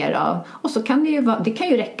vilja ha mer av. Och så kan det kan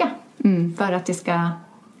ju räcka för att det ska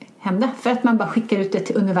hända, för att man bara skickar ut det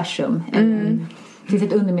till universum, till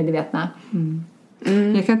sitt undermedvetna.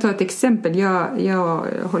 Jag kan ta ett exempel. Jag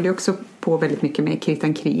håller också på väldigt mycket med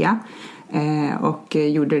Kritan Kria, och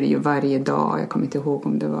gjorde det ju varje dag. Jag kommer inte ihåg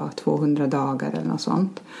om det var 200 dagar eller något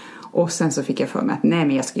sånt. Och sen så fick jag för mig att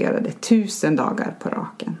men jag ska göra det 1000 dagar på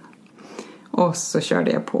raken. Och så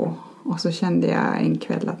körde jag på, och så kände jag en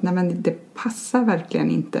kväll att men det passar verkligen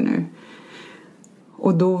inte nu.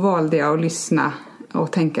 Och då valde jag att lyssna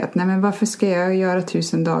och tänka att men varför ska jag göra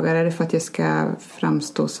 1000 dagar? Är det för att jag ska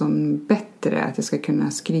framstå som bättre? Att jag ska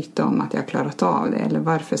kunna skryta om att jag har klarat av det? Eller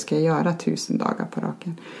varför ska jag göra 1000 dagar på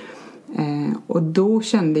raken? Och då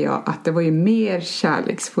kände jag att det var ju mer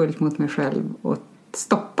kärleksfullt mot mig själv att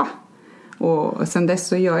stoppa. Och sen dess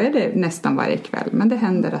så gör jag det nästan varje kväll. Men det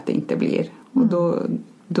händer att det inte blir. Och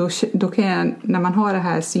då kan jag, när man har det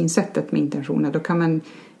här synsättet med intentioner, då kan man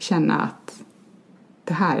känna att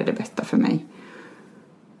det här är det bästa för mig.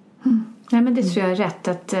 Nej, men det tror jag är rätt.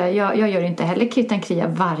 Att jag gör inte heller Kritan Kria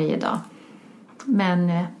varje dag.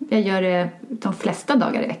 Men jag gör det de flesta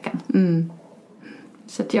dagar i veckan.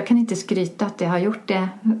 Så att jag kan inte skryta att jag har gjort det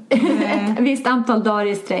ett visst antal dagar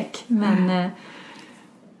i sträck. Men,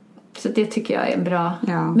 så det tycker jag är bra.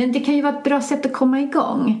 Ja. Men det kan ju vara ett bra sätt att komma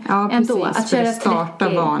igång. Ja, precis. Ändå, att för att starta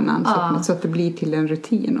vanan så att det blir till en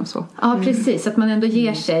rutin och så. Ja, precis. Att man ändå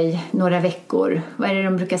ger sig några veckor. Vad är det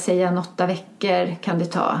de brukar säga? 8 veckor kan det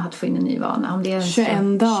ta att få in en ny vana. Om det är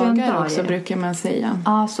 21 dagar också brukar man säga.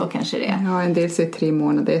 Ja, så kanske det är. Ja, en del säger 3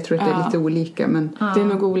 månader. Jag tror att det är lite olika. Men det är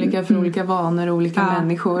nog olika för olika vanor och olika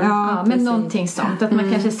människor. Ja, men någonting sånt. Att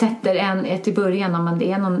man kanske sätter ett i början om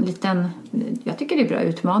det är någon liten... Jag tycker det är bra att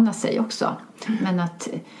utmana sig också. Men att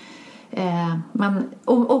man...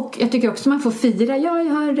 Och jag tycker också man får fira. Ja,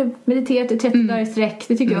 jag har mediterat i 30 dagar i sträck.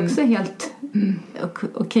 Det tycker jag också är helt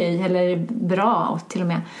okej. Eller bra till och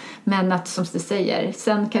med. Men att som du säger,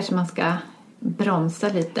 sen kanske man ska bromsa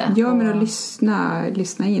lite. Ja, men att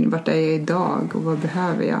lyssna in. Vart är jag idag och vad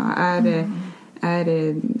behöver jag? Är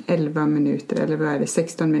det 11 minuter eller vad är det?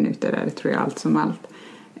 16 minuter är det, tror jag, allt som allt.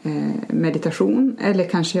 Meditation, eller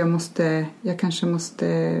kanske jag kanske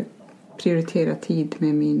måste prioritera tid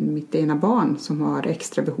med mitt ena barn som har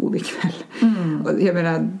extra behov ikväll. Och jag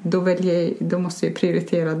menar, då måste jag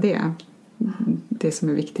prioritera det som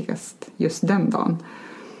är viktigast just den dagen.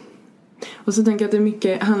 Och så tänker jag att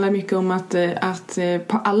det handlar mycket om att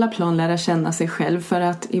på alla plan lära känna sig själv, för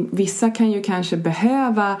att vissa kan ju kanske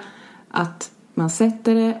behöva att man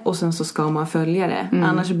sätter det och sen så ska man följa det.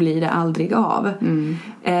 Annars blir det aldrig av.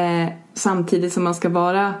 Samtidigt som man ska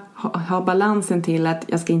ha balansen till att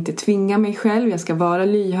jag ska inte tvinga mig själv. Jag ska vara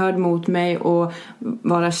lyhörd mot mig och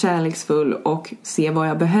vara kärleksfull och se vad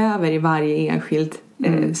jag behöver i varje enskild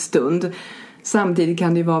stund. Samtidigt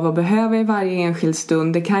kan det ju vara vad behöver jag i varje enskild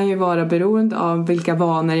stund. Det kan ju vara beroende av vilka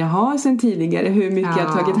vanor jag har sedan tidigare. Hur mycket jag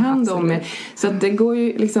har tagit hand om mig. Så att det går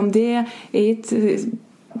ju liksom,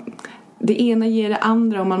 det ena ger det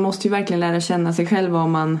andra. Och man måste ju verkligen lära känna sig själv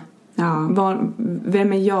om man...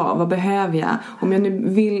 vem är jag? Vad behöver jag? Om jag nu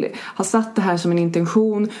vill ha satt det här som en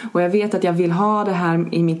intention och jag vet att jag vill ha det här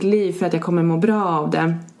i mitt liv för att jag kommer må bra av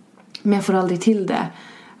det, men jag får aldrig till det,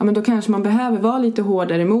 men då kanske man behöver vara lite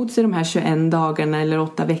hårdare mot sig de här 21 dagarna eller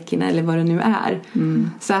 8 veckorna eller vad det nu är.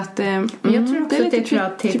 Så att jag tror också det är lite att det är ett bra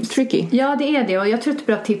tips. Tricky. Ja, det är det. Och jag tror att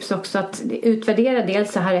det är ett bra tips också att utvärdera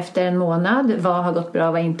dels så här efter en månad. Vad har gått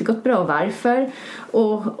bra, vad har inte gått bra och varför.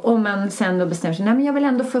 Och om man sen då bestämmer sig, nej men jag vill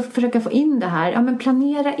ändå försöka få in det här. Ja, men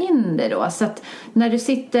planera in det då. Så att när du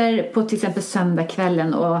sitter på till exempel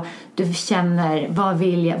söndagskvällen och du känner, vad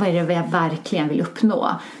är det jag verkligen vill uppnå?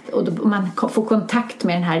 Och då man får kontakt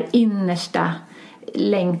med den här innersta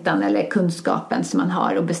längtan eller kunskapen som man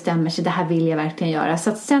har och bestämmer sig, det här vill jag verkligen göra. Så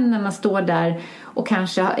att sen när man står där och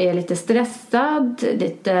kanske är lite stressad,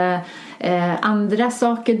 lite andra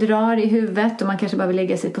saker drar i huvudet och man kanske bara vill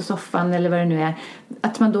lägga sig på soffan eller vad det nu är,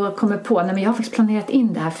 att man då kommer på, nej men jag har faktiskt planerat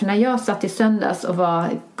in det här, för när jag satt i söndags och var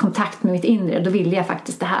i kontakt med mitt inre, då ville jag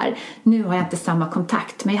faktiskt det här. Nu har jag inte samma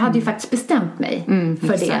kontakt, men jag hade ju faktiskt bestämt mig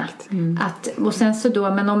för exakt. det. Och sen så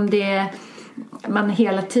då, men om det man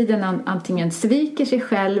hela tiden antingen sviker sig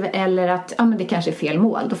själv eller att men det kanske är fel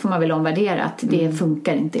mål, då får man väl omvärdera att det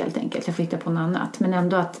funkar inte helt enkelt, jag får hitta på något annat. Men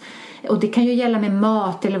ändå att, och det kan ju gälla med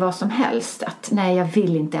mat eller vad som helst, att nej, jag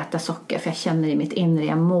vill inte äta socker för jag känner i mitt inre,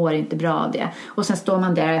 jag mår inte bra av det. Och sen står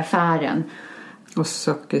man där i affären och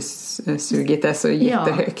sockersuget är så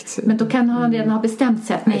jättehögt. Men då kan han redan ha bestämt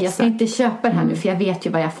sig att nej, jag ska inte köpa det här nu, för jag vet ju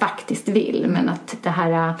vad jag faktiskt vill. Men att det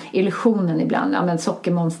här illusionen ibland, men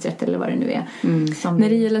sockermonstret eller vad det nu är. När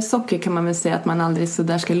det gäller socker kan man väl säga att man aldrig så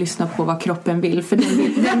där ska lyssna på vad kroppen vill. För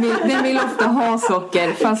den vill ofta ha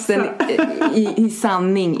socker, fast den i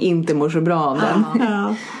sanning inte mår så bra av den.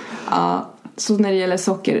 Ja, så när det gäller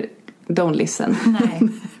socker, don't listen. Nej.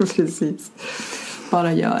 Precis.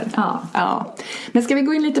 Bara gör. Ja. Men ska vi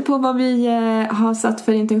gå in lite på vad vi har satt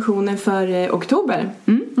för intentioner för oktober?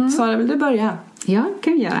 Sara, vill du börja? Ja,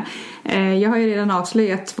 kan vi göra. Jag har ju redan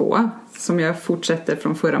avslöjat 2 som jag fortsätter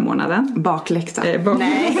från förra månaden. Bakläxa.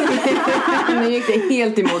 Nej, nu gick det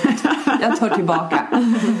helt emot. Jag tar tillbaka.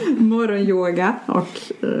 Morgonyoga och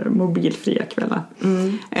mobilfria kvällar.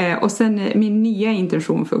 Och sen min nya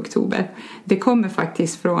intention för oktober. Det kommer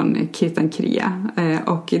faktiskt från Kirtan Kriya.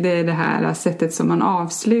 Och det är det här sättet som man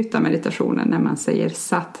avslutar meditationen när man säger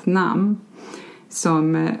Satnam.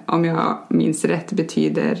 Som, om jag minns rätt,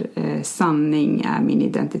 betyder sanning är min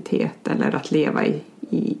identitet. Eller att leva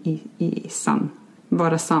i sann.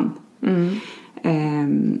 Vara sann.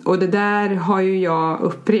 Och det där har ju jag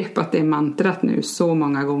upprepat det mantrat nu så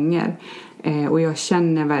många gånger. Och jag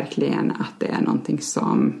känner verkligen att det är någonting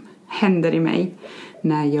som händer i mig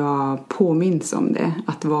när jag påminns om det.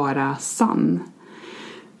 Att vara sann.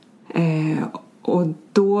 Och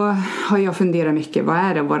då har jag funderat mycket, vad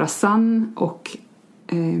är det att vara sann? Och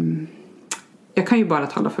jag kan ju bara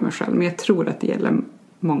tala för mig själv, men jag tror att det gäller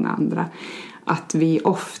många andra. Att vi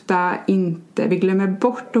ofta vi glömmer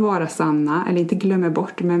bort att vara sanna, eller inte glömmer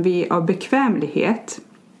bort, men vi av bekvämlighet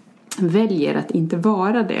väljer att inte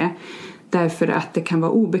vara det. Därför att det kan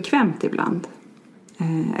vara obekvämt ibland.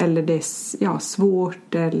 Eller det är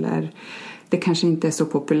svårt, eller det kanske inte är så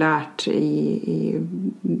populärt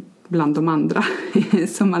bland de andra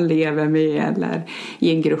som man lever med, eller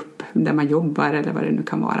i en grupp där man jobbar, eller vad det nu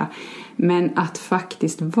kan vara. Men att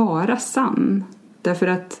faktiskt vara sann. Därför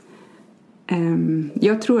att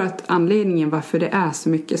jag tror att anledningen varför det är så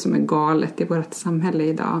mycket som är galet i vårt samhälle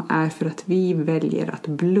idag är för att vi väljer att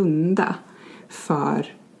blunda för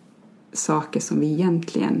saker som vi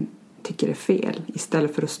egentligen tycker är fel,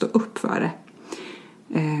 istället för att stå upp för det.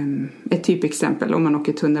 Ett typexempel, om man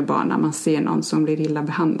åker tunnelbana, man ser någon som blir illa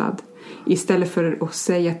behandlad, istället för att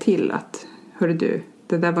säga till att hörru du,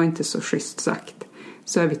 det där var inte så schysst sagt,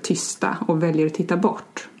 så är vi tysta och väljer att titta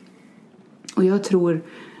bort. Och jag tror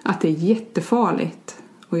att det är jättefarligt,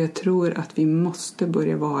 och jag tror att vi måste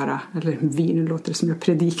börja vara, eller nu låter det som jag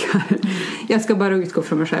predikar. Jag ska bara utgå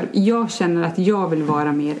från mig själv. Jag känner att jag vill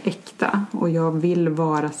vara mer äkta, och jag vill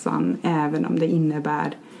vara sann, även om det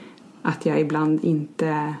innebär att jag ibland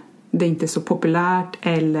det är inte så populärt,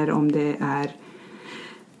 eller om det är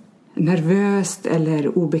nervöst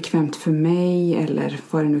eller obekvämt för mig eller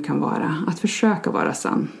vad det nu kan vara. Att försöka vara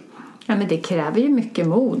sann. Ja, men det kräver ju mycket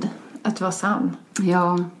mod att vara sann.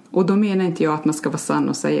 Ja, och då menar inte jag att man ska vara sann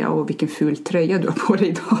och säga åh vilken ful tröja du har på dig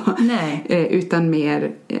idag. Nej. Utan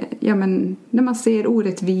mer, ja men när man ser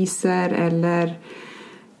orättvisor eller...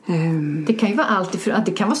 Det kan ju vara alltifrån,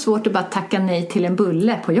 det kan vara svårt att bara tacka nej till en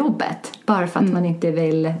bulle på jobbet. Bara för att man inte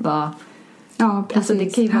vill vara... Ja, precis. Alltså det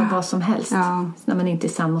kan ju vara vad som helst. Ja. När man inte är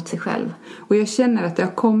sann mot sig själv. Och jag känner att det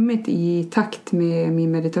har kommit i takt med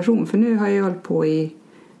min meditation. För nu har jag hållit på i...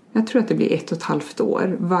 Jag tror att det blir 1,5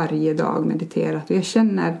 år varje dag mediterat. Och jag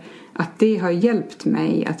känner att det har hjälpt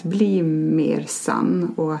mig att bli mer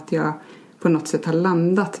sann. Och att jag på något sätt har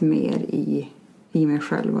landat mer i mig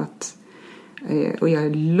själv. Och jag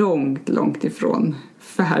är långt ifrån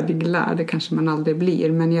färdiglärd. Det kanske man aldrig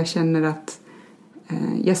blir. Men jag känner att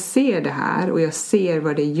jag ser det här. Och jag ser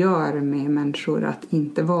vad det gör med människor att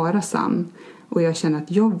inte vara sann. Och jag känner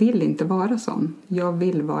att jag vill inte vara sån. Jag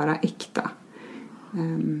vill vara äkta.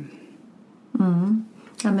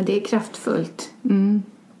 Ja, men det är kraftfullt.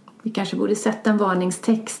 Vi kanske borde sätta en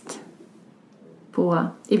varningstext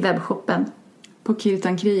i webbshoppen. På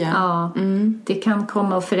Kirtan Kriya. Ja, det kan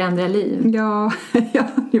komma att förändra liv. Ja,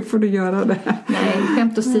 nu får du göra det. Nej,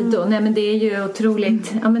 skämt åsido. Nej, men det är ju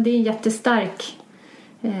otroligt. Ja, men det är en jättestark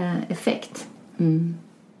effekt.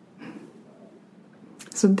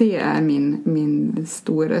 Så det är min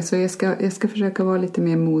stora. Så jag ska försöka vara lite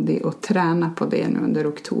mer modig och träna på det nu under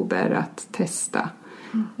oktober. Att testa.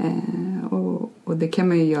 Och det kan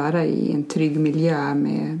man ju göra i en trygg miljö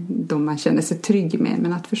med de man känner sig trygg med.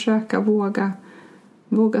 Men att försöka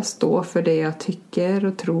våga stå för det jag tycker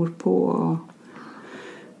och tror på.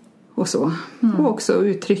 Och så. Och också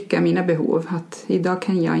uttrycka mina behov. Att idag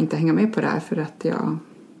kan jag inte hänga med på det här för att jag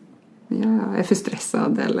är för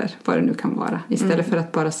stressad eller vad det nu kan vara. Istället för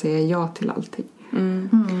att bara säga ja till allting.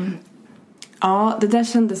 Ja, det där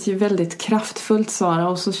kändes ju väldigt kraftfullt, Sara.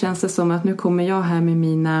 Och så känns det som att nu kommer jag här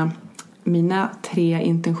med mina 3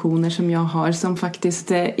 intentioner som jag har. Som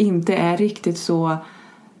faktiskt inte är riktigt så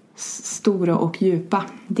stora och djupa.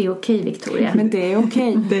 Det är okej, Victoria. Men det är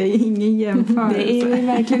okej. Det är ingen jämförelse. Det är det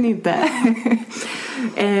verkligen inte.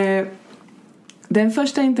 Den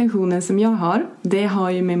första intentionen som jag har, det har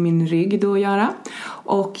ju med min rygg då att göra.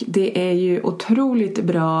 Och det är ju otroligt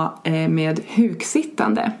bra med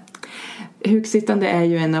huksittande. Huksittande är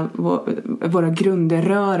ju en av våra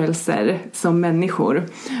grundrörelser som människor.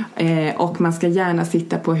 Och man ska gärna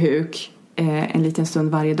sitta på huk en liten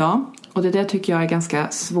stund varje dag. Och det där tycker jag är ganska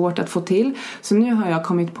svårt att få till. Så nu har jag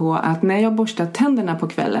kommit på att när jag borstar tänderna på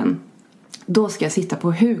kvällen, då ska jag sitta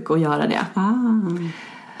på huk och göra det.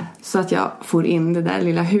 Så att jag får in det där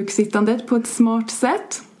lilla huksittandet på ett smart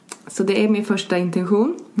sätt. Så det är min första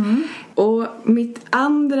intention. Och min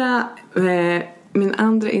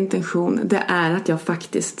andra intention, det är att jag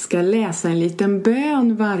faktiskt ska läsa en liten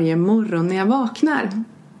bön varje morgon när jag vaknar.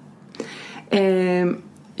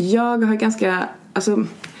 Jag har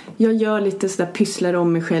jag gör lite sådär, pysslar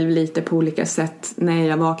om mig själv lite på olika sätt när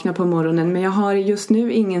jag vaknar på morgonen. Men jag har just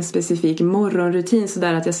nu ingen specifik morgonrutin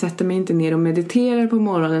sådär att jag sätter mig inte ner och mediterar på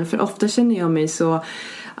morgonen. För ofta känner jag mig så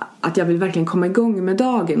att jag vill verkligen komma igång med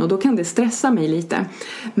dagen och då kan det stressa mig lite.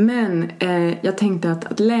 Men jag tänkte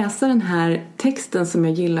att läsa den här texten som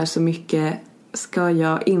jag gillar så mycket ska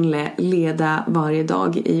jag inleda varje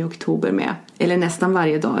dag i oktober med. Eller nästan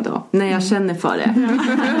varje dag då, när jag känner för det.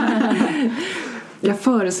 Jag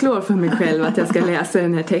föreslår för mig själv att jag ska läsa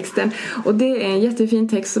den här texten. Och det är en jättefin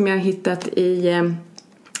text som jag har hittat i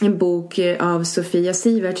en bok av Sofia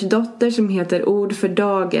Sivertsdotter som heter Ord för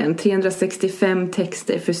dagen. 365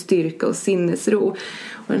 texter för styrka och sinnesro.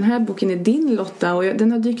 Och den här boken är din, Lotta, och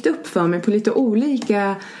den har dykt upp för mig på lite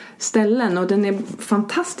olika ställen. Och den är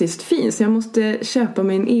fantastiskt fin, så jag måste köpa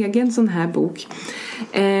mig en egen sån här bok.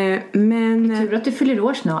 Men tur att du fyller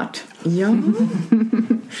år snart. Ja.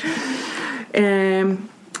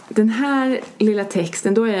 Den här lilla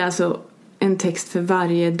texten, då är det alltså en text för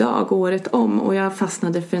varje dag året om. Och jag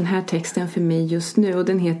fastnade för den här texten för mig just nu. Och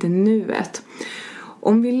den heter Nuet.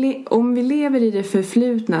 Om vi lever i det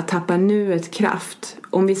förflutna tappar nuet kraft.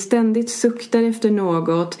 Om vi ständigt suktar efter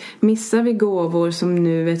något missar vi gåvor som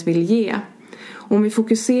nuet vill ge. Om vi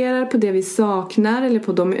fokuserar på det vi saknar eller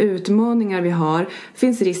på de utmaningar vi har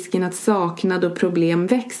finns risken att saknad och problem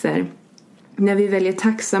växer. När vi väljer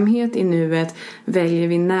tacksamhet i nuet väljer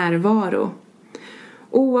vi närvaro.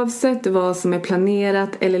 Oavsett vad som är planerat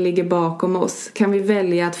eller ligger bakom oss kan vi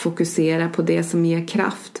välja att fokusera på det som ger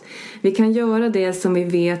kraft. Vi kan göra det som vi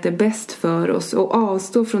vet är bäst för oss och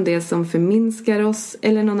avstå från det som förminskar oss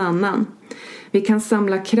eller någon annan. Vi kan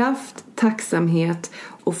samla kraft, tacksamhet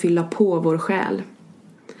och fylla på vår själ.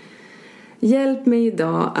 Hjälp mig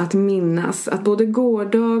idag att minnas att både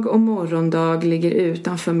gårdag och morgondag ligger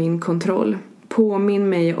utanför min kontroll. Påminn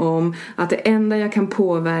mig om att det enda jag kan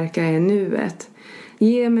påverka är nuet.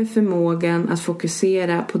 Ge mig förmågan att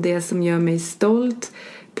fokusera på det som gör mig stolt,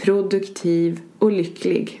 produktiv och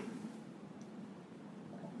lycklig.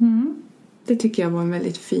 Det tycker jag var en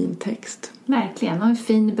väldigt fin text. Verkligen, och en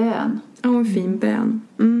fin bön. Ja, en fin bön.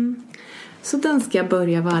 Så den ska jag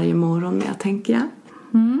börja varje morgon med, tänker jag.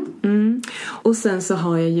 Och sen så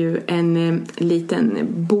har jag ju en liten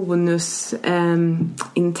bonus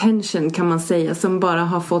intention kan man säga, som bara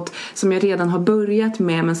har fått, som jag redan har börjat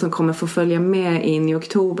med men som kommer få följa med in i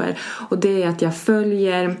oktober. Och det är att jag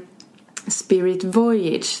följer Spirit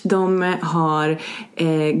Voyage. De har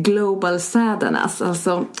global sadhanas,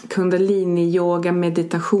 alltså kundalini yoga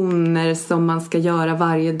meditationer som man ska göra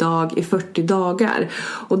varje dag i 40 dagar.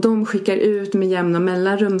 Och de skickar ut med jämna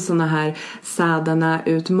mellanrum såna här sadhana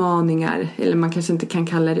utmaningar, eller man kanske inte kan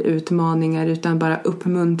kalla det utmaningar utan bara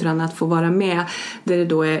uppmuntran att få vara med, där det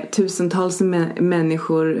då är tusentals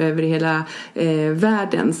människor över hela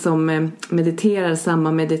världen som mediterar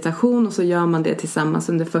samma meditation, och så gör man det tillsammans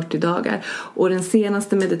under 40 dagar. Och den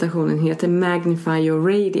senaste meditationen heter Magnify Your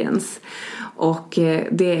Radiance. Och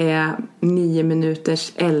det är 9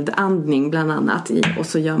 minuters eldandning bland annat i, och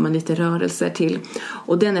så gör man lite rörelser till.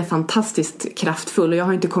 Och den är fantastiskt kraftfull, och jag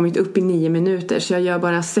har inte kommit upp i 9 minuter, så jag gör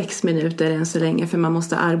bara 6 minuter än så länge, för man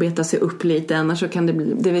måste arbeta sig upp lite, annars så kan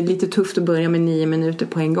det är lite tufft att börja med 9 minuter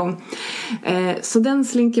på en gång. Så den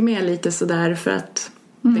slinker med lite sådär, för att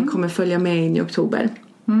den kommer följa med in i oktober.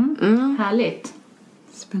 Härligt.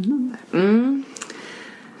 Spännande.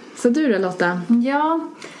 Så du då, Lotta? Ja,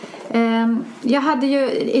 jag hade ju,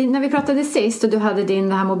 när vi pratade sist och du hade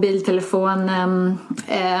din här mobiltelefon,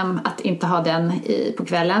 att inte ha den på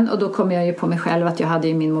kvällen, och då kom jag ju på mig själv att jag hade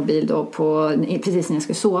ju min mobil då precis när jag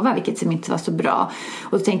skulle sova, vilket som inte var så bra.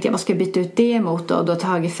 Och då tänkte jag, vad ska jag byta ut det emot då? Och då har jag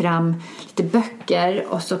tagit fram lite böcker,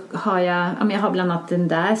 och så har jag har bland annat den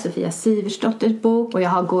där Sofia Siversdotters bok, och jag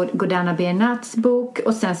har Gordana Bernats bok,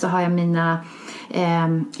 och sen så har jag mina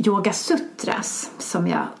Yoga Sutras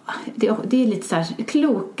som det är lite så här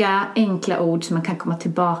kloka, enkla ord som man kan komma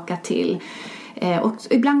tillbaka till. Och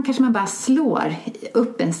ibland kanske man bara slår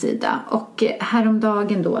upp en sida. Och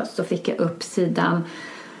häromdagen då så fick jag upp sidan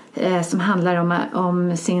som handlar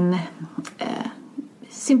om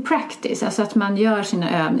sin practice, alltså att man gör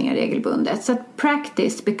sina övningar regelbundet. Så att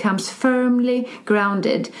practice becomes firmly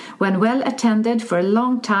grounded when well attended for a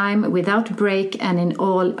long time without break and in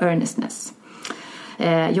all earnestness.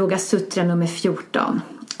 Yoga Sutra nummer 14.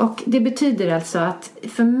 Och det betyder alltså att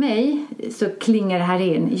för mig så klingar det här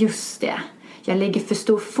in, just det. Jag lägger för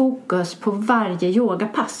stor fokus på varje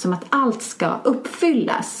yogapass, som att allt ska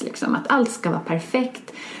uppfyllas, liksom, att allt ska vara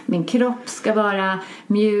perfekt. Min kropp ska vara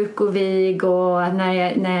mjuk och vig, och när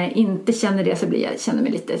jag inte känner det så känner jag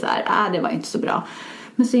mig lite så här, det var inte så bra.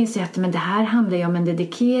 Men så inser jag att det här handlar ju om en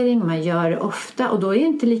dedikering, man gör det ofta, och då är det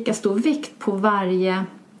inte lika stor vikt på varje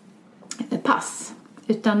pass.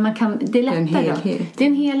 Utan det är lättare. Det är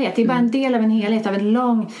en helhet. Det är bara en del av en helhet, av en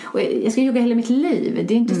lång. Och jag ska yoga hela mitt liv.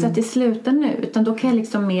 Det är inte så att det slutar nu. Utan då kan jag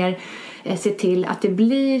liksom mer se till att det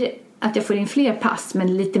blir, att jag får in fler pass,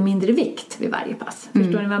 men lite mindre vikt vid varje pass.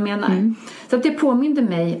 Förstår ni vad jag menar? Så att det påminner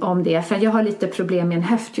mig om det. För jag har lite problem med en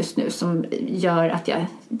höft just nu, som gör att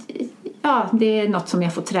det är något som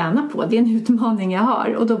jag får träna på. Det är en utmaning jag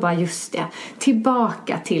har. Och då bara just det.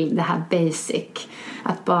 Tillbaka till det här basic.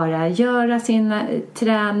 Att bara göra sin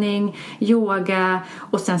träning, yoga,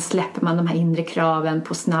 och sen släpper man de här inre kraven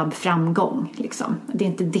på snabb framgång. Liksom. Det är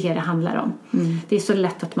inte det handlar om. Det är så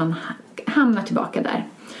lätt att man hamnar tillbaka där.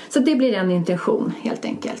 Så det blir en intention helt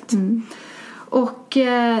enkelt. Och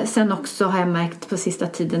sen också har jag märkt på sista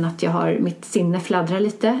tiden att jag har mitt sinne fladdrar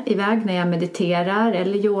lite iväg när jag mediterar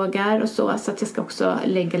eller yogar och så att jag ska också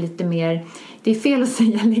lägga lite mer, det är fel att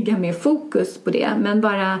säga lägga mer fokus på det, men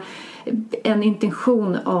bara en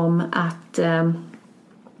intention om att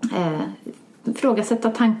ifrågasätta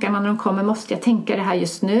tankarna när de kommer. Måste jag tänka det här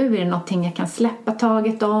just nu? Är det någonting jag kan släppa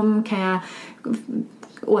taget om? Kan jag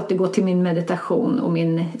återgå till min meditation och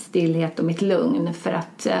min stillhet och mitt lugn? För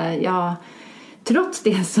att jag trots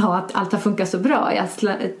det sa att allt har funkat så bra, jag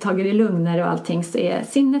har tagit det lugnare och allting, så är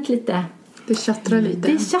sinnet lite... Det tjattrar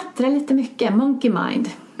lite. Det tjattrar lite mycket, monkey mind.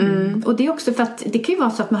 Och det är också för att det kan ju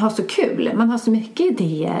vara så att man har så kul, man har så mycket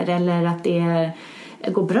idéer, eller att det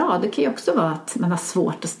går bra. Det kan ju också vara att man har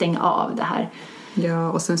svårt att stänga av det här.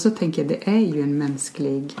 Ja, och sen så tänker jag, det är ju en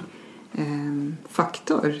mänsklig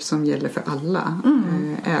faktor som gäller för alla.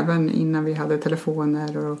 Även innan vi hade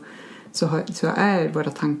telefoner och så är våra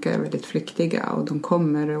tankar väldigt flyktiga och de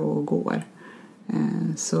kommer och går.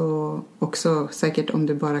 Så också säkert om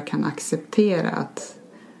du bara kan acceptera att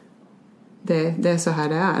det är så här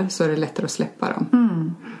det är, så är det lättare att släppa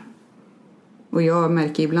dem. Och jag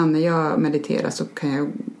märker ibland när jag mediterar så kan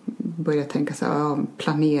jag börja tänka så här,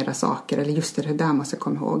 planera saker eller just det där måste jag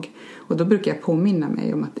komma ihåg. Och då brukar jag påminna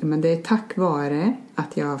mig om att men det är tack vare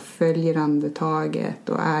att jag följer andetaget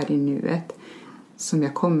och är i nuet som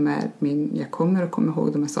jag kommer att komma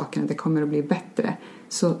ihåg de här sakerna. Det kommer att bli bättre.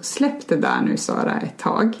 Så släpp det där nu, Sara, ett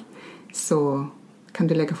tag. Så kan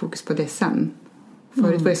du lägga fokus på det sen.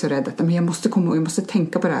 Förut var jag så rädd att men jag måste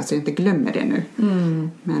tänka på det här så jag inte glömmer det nu.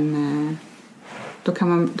 Men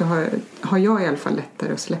då har jag i alla fall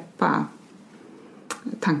lättare att släppa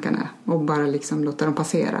tankarna och bara liksom låta dem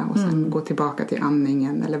passera och sen gå tillbaka till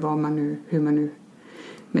andningen eller hur man nu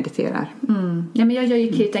mediterar. Ja, men jag gör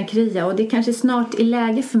ju Kirtan Kriya och det är kanske snart i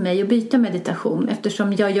läge för mig att byta meditation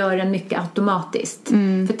eftersom jag gör den mycket automatiskt.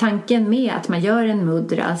 För tanken med att man gör en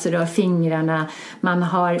mudra, alltså rör fingrarna, man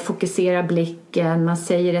fokuserar blicken, man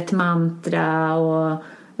säger ett mantra och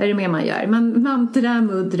vad är det mer man gör? Mantra,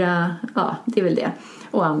 mudra, ja det är väl det,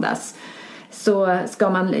 och andas. Så ska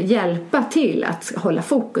man hjälpa till att hålla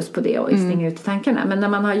fokus på det och stänga ut tankarna. Men när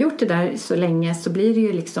man har gjort det där så länge så blir det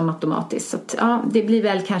ju liksom automatiskt. Så att, ja, det blir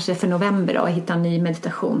väl kanske för november då, att hitta en ny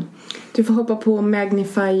meditation. Du får hoppa på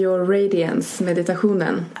Magnify Your Radiance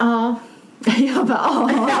meditationen. Ja. Jag bara,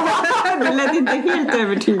 det lät inte helt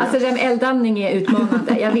övertygad. Alltså den eldandning är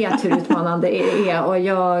utmanande. Jag vet hur utmanande det är. Och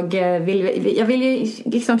jag vill ju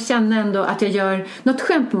liksom känna ändå att jag gör något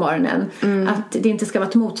skönt på morgonen. Att det inte ska vara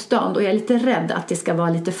ett motstånd. Och jag är lite rädd att det ska vara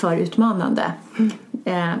lite för utmanande.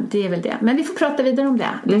 Det är väl det. Men vi får prata vidare om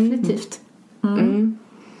det. Definitivt.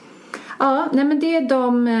 Ja, nej men det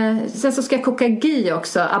är sen så ska jag koka ghee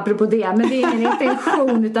också, apropå det. Men det är ingen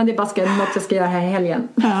intention, utan det är bara något jag ska göra här i helgen.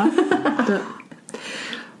 Ja.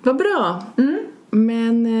 Vad bra.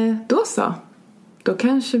 Men då så. Då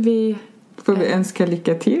kanske vi... Får vi önska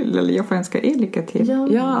lycka till? Eller jag får önska er lycka till.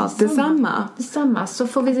 Ja, detsamma. Detsamma. Så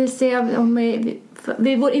får vi se om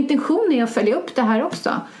vår intention är att följa upp det här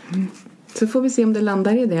också. Så får vi se om det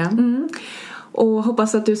landar i det. Och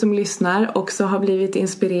hoppas att du som lyssnar också har blivit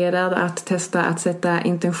inspirerad att testa att sätta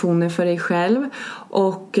intentioner för dig själv.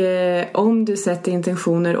 Och om du sätter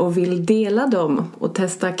intentioner och vill dela dem och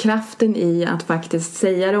testa kraften i att faktiskt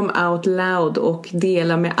säga dem out loud och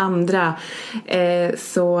dela med andra,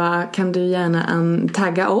 så kan du gärna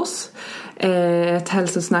tagga oss. Ett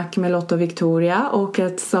hälsosnack med Lotta och Victoria och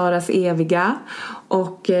ett Saras eviga,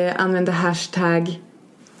 och använda hashtag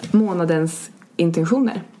månadens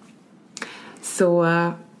intentioner. Så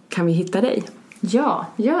kan vi hitta dig. Ja,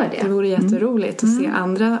 gör det. Det vore jätteroligt att se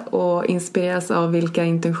andra och inspireras av vilka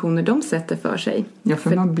intentioner de sätter för sig. Ja,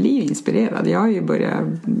 för man blir ju inspirerad. Jag har ju börjat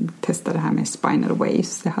testa det här med spinal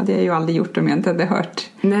waves. Det hade jag ju aldrig gjort om jag inte hade hört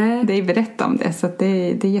dig berätta om det. Så att det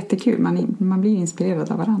är jättekul. Man blir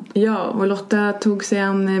inspirerad av varandra. Ja, och Lotta tog sig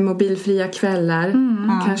an mobilfria kvällar.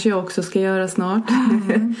 Kanske jag också ska göra snart.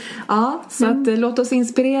 Ja, så att låt oss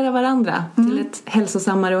inspirera varandra till ett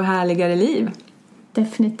hälsosammare och härligare liv.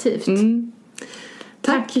 Definitivt.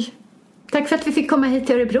 Tack för att vi fick komma hit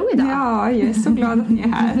till Örebro idag. Ja, jag är så glad att ni är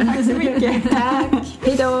här. Tack så mycket. Tack.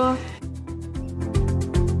 Hej då.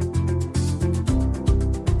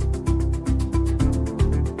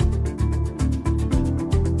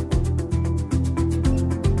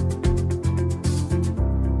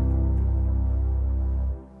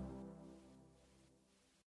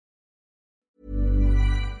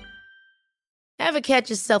 Ever catch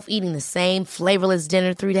yourself eating the same flavorless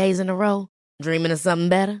dinner 3 days in a row? Dreaming of something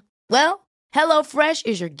better? Well, HelloFresh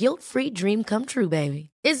is your guilt-free dream come true, baby.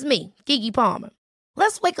 It's me, Keke Palmer.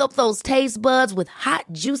 Let's wake up those taste buds with hot,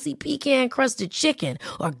 juicy pecan-crusted chicken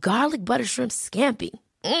or garlic butter shrimp scampi.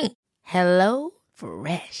 Hello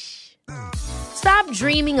Fresh. Stop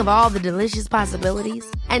dreaming of all the delicious possibilities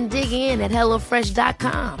and dig in at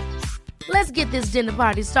HelloFresh.com. Let's get this dinner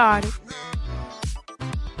party started.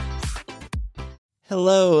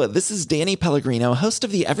 Hello, this is Danny Pellegrino, host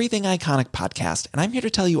of the Everything Iconic podcast, and I'm here to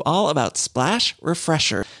tell you all about Splash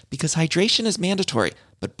Refresher, because hydration is mandatory,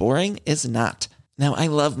 but boring is not. Now, I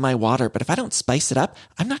love my water, but if I don't spice it up,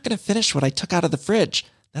 I'm not going to finish what I took out of the fridge.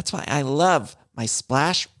 That's why I love my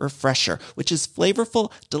Splash Refresher, which is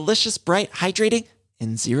flavorful, delicious, bright, hydrating,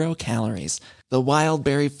 and 0 calories. The wild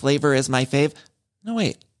berry flavor is my fave. No,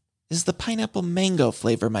 wait, is the pineapple mango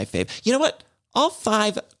flavor my fave? You know what? All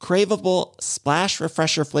 5 craveable Splash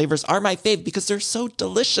Refresher flavors are my fave because they're so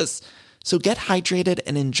delicious. So get hydrated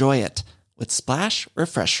and enjoy it with Splash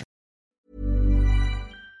Refresher.